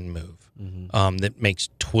gratification move, that makes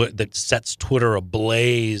that sets Twitter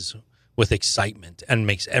ablaze with excitement and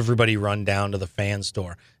makes everybody run down to the fan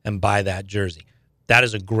store and buy that jersey. That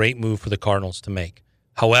is a great move for the Cardinals to make.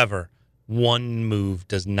 However, one move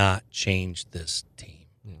does not change this team.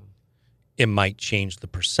 It might change the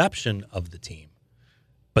perception of the team,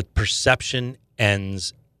 but perception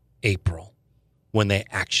ends April, when they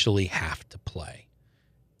actually have to play.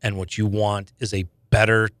 And what you want is a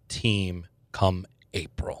better team come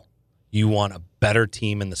April. You want a better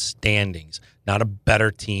team in the standings, not a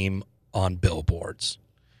better team on billboards.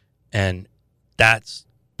 And that's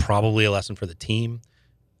probably a lesson for the team.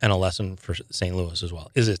 and a lesson for St. Louis as well,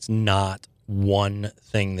 is it's not one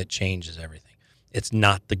thing that changes everything. It's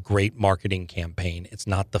not the great marketing campaign. It's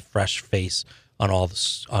not the fresh face on all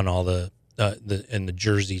the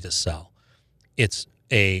jersey to sell. It's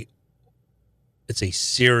a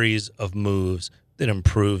series of moves that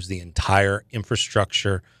improves the entire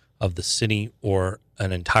infrastructure of the city or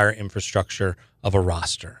an entire infrastructure of a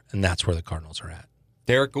roster, and that's where the Cardinals are at.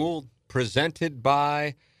 Derek Gould, presented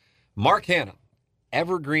by Mark Hanna,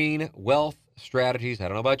 Evergreen Wealth Strategies. I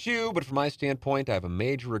don't know about you, but from my standpoint, I have a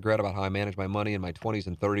major regret about how I managed my money in my 20s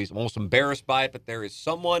and 30s. I'm almost embarrassed by it, but there is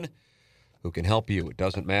someone who can help you. It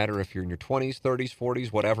doesn't matter if you're in your 20s, 30s,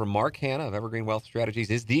 40s, whatever. Mark Hanna of Evergreen Wealth Strategies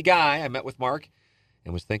is the guy. I met with Mark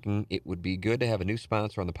and was thinking it would be good to have a new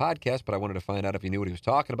sponsor on the podcast, but I wanted to find out if he knew what he was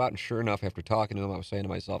talking about. And sure enough, after talking to him, I was saying to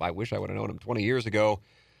myself, I wish I would have known him 20 years ago,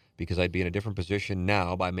 because I'd be in a different position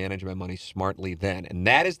now by managing my money smartly then. And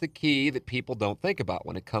that is the key that people don't think about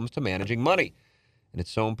when it comes to managing money. And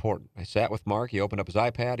it's so important. I sat with Mark. He opened up his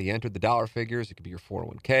iPad. He entered the dollar figures. It could be your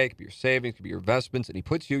 401k. It could be your savings. It could be your investments. And he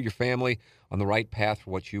puts you, your family, on the right path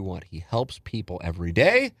for what you want. He helps people every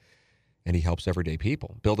day. And he helps everyday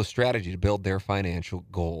people build a strategy to build their financial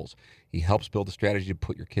goals. He helps build a strategy to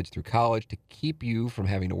put your kids through college, to keep you from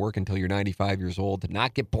having to work until you're 95 years old, to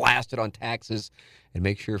not get blasted on taxes, and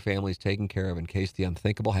make sure your family's taken care of in case the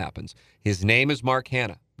unthinkable happens. His name is Mark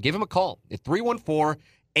Hanna. Give him a call at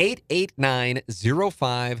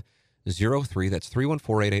 314-889-0503. That's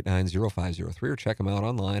 314-889-0503, or check him out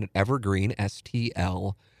online at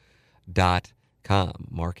evergreenstl.com.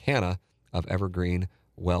 Mark Hanna of Evergreen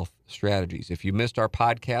Wealth Strategies. If you missed our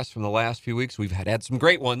podcast from the last few weeks, we've had some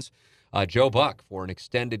great ones. Joe Buck for an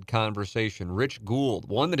extended conversation. Rich Gould,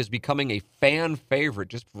 one that is becoming a fan favorite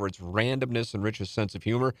just for its randomness and Rich's sense of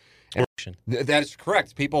humor. And that is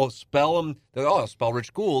correct. People spell him, spell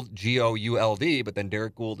Rich Gould, G-O-U-L-D, but then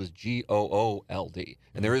Derek Gould is G-O-O-L-D.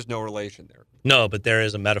 And there is no relation there. No, but there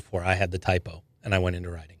is a metaphor. I had the typo, and I went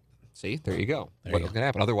into writing. See, there you go. What was going to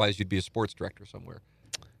happen? Otherwise, you'd be a sports director somewhere.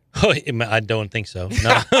 Oh, I don't think so.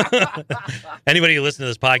 No. Anybody who listened to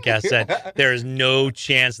this podcast said there is no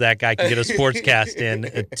chance that guy can get a sportscast in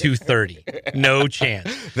at 2:30. No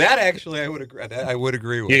chance. That actually, I would agree. I would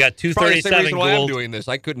agree with. You got 2:37 why I'm doing this.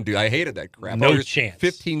 I couldn't do. I hated that crap. No chance.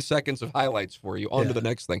 15 seconds of highlights for you. On to the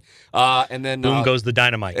next thing. And then boom goes the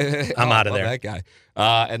dynamite. I'm out of there. That guy.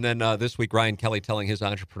 And then this week, Ryan Kelly telling his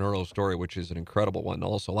entrepreneurial story, which is an incredible one.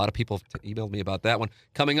 Also, a lot of people have emailed me about that one.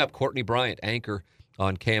 Coming up, Courtney Bryant, anchor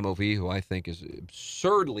on KMOV, who I think is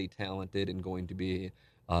absurdly talented and going to be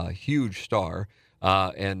a huge star.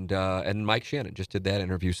 And Mike Shannon just did that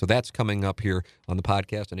interview. So that's coming up here on the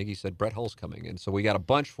podcast. And Iggy said Brett Hull's coming in. So we got a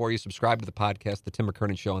bunch for you. Subscribe to the podcast, The Tim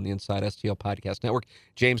McKernan Show on the Inside STL Podcast Network.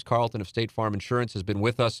 James Carlton of State Farm Insurance has been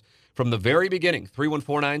with us from the very beginning.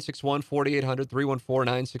 314-961-4800,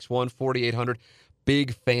 314-961-4800.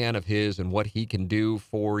 Big fan of his and what he can do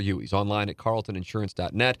for you. He's online at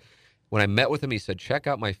carltoninsurance.net. When I met with him, he said, check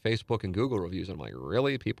out my Facebook and Google reviews. And I'm like,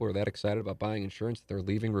 really? People are that excited about buying insurance that they're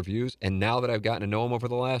leaving reviews? And now that I've gotten to know him over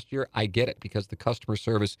the last year, I get it, because the customer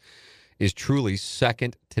service is truly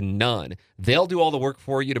second to none. They'll do all the work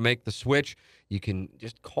for you to make the switch. You can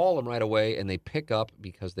just call them right away, and they pick up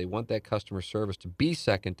because they want that customer service to be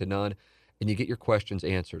second to none, and you get your questions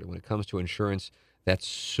answered. And when it comes to insurance, that's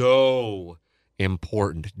so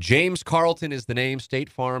important. James Carlton is the name, State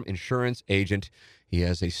Farm Insurance Agent. He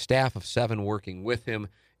has a staff of 7 working with him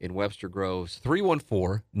in Webster Groves.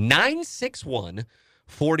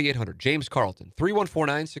 314-961-4800. James Carlton,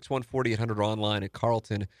 314-961-4800, online at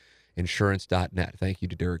carltoninsurance.net. Thank you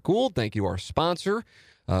to Derek Gould. Thank you to our sponsor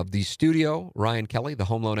of the studio, Ryan Kelly,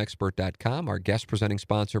 thehomeloanexpert.com. Our guest presenting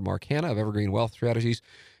sponsor, Mark Hanna of Evergreen Wealth Strategies.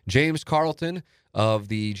 James Carlton of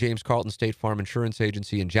the James Carlton State Farm Insurance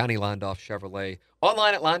Agency, and Johnny Londoff Chevrolet,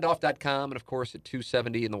 online at londoff.com, and of course at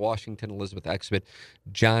 270 in the Washington Elizabeth exhibit,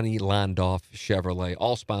 Johnny Londoff Chevrolet,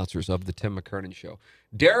 all sponsors of the Tim McKernan Show.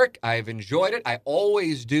 Derek, I've enjoyed it. I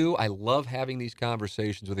always do. I love having these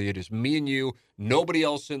conversations with you. Just me and you, nobody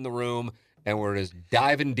else in the room, and we're just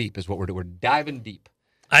diving deep is what we're doing. We're diving deep.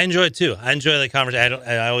 I enjoy it too. I enjoy the conversation.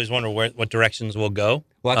 I always wonder what directions we'll go.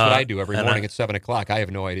 Well, that's what I do every morning at 7 o'clock. I have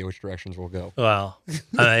no idea which directions we'll go. Well,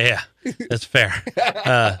 yeah, that's fair.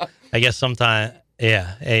 I guess sometimes,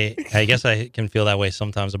 yeah, I guess I can feel that way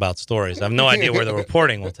sometimes about stories. I have no idea where the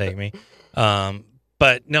reporting will take me.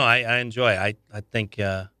 But no, I enjoy it. I think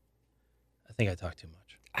I talk too much.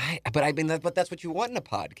 But that's what you want in a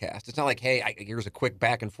podcast. It's not like, hey, here's a quick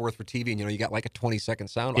back and forth for TV, and you got like a 20-second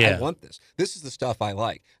sound. Yeah. I want this. This is the stuff I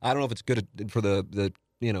like. I don't know if it's good for the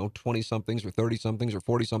 20-somethings or 30-somethings or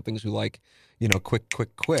 40-somethings who like,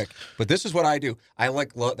 quick. But this is what I do.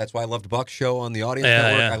 That's why I loved Buck's show on the Audience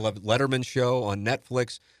Network. Yeah. I loved Letterman's show on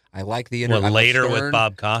Netflix. I like the Later with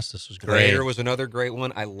Bob Costas was great. Later was another great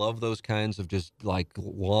one. I love those kinds of just like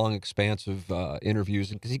long, expansive interviews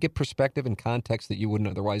because you get perspective and context that you wouldn't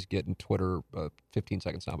otherwise get in Twitter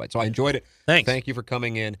 15-second soundbite. So I enjoyed it. Thanks. Thank you for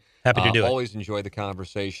coming in. Happy to do it. Always enjoy the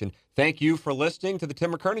conversation. Thank you for listening to the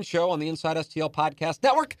Tim McKernan Show on the Inside STL Podcast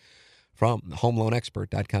Network from the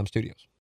HomeLoanExpert.com studios.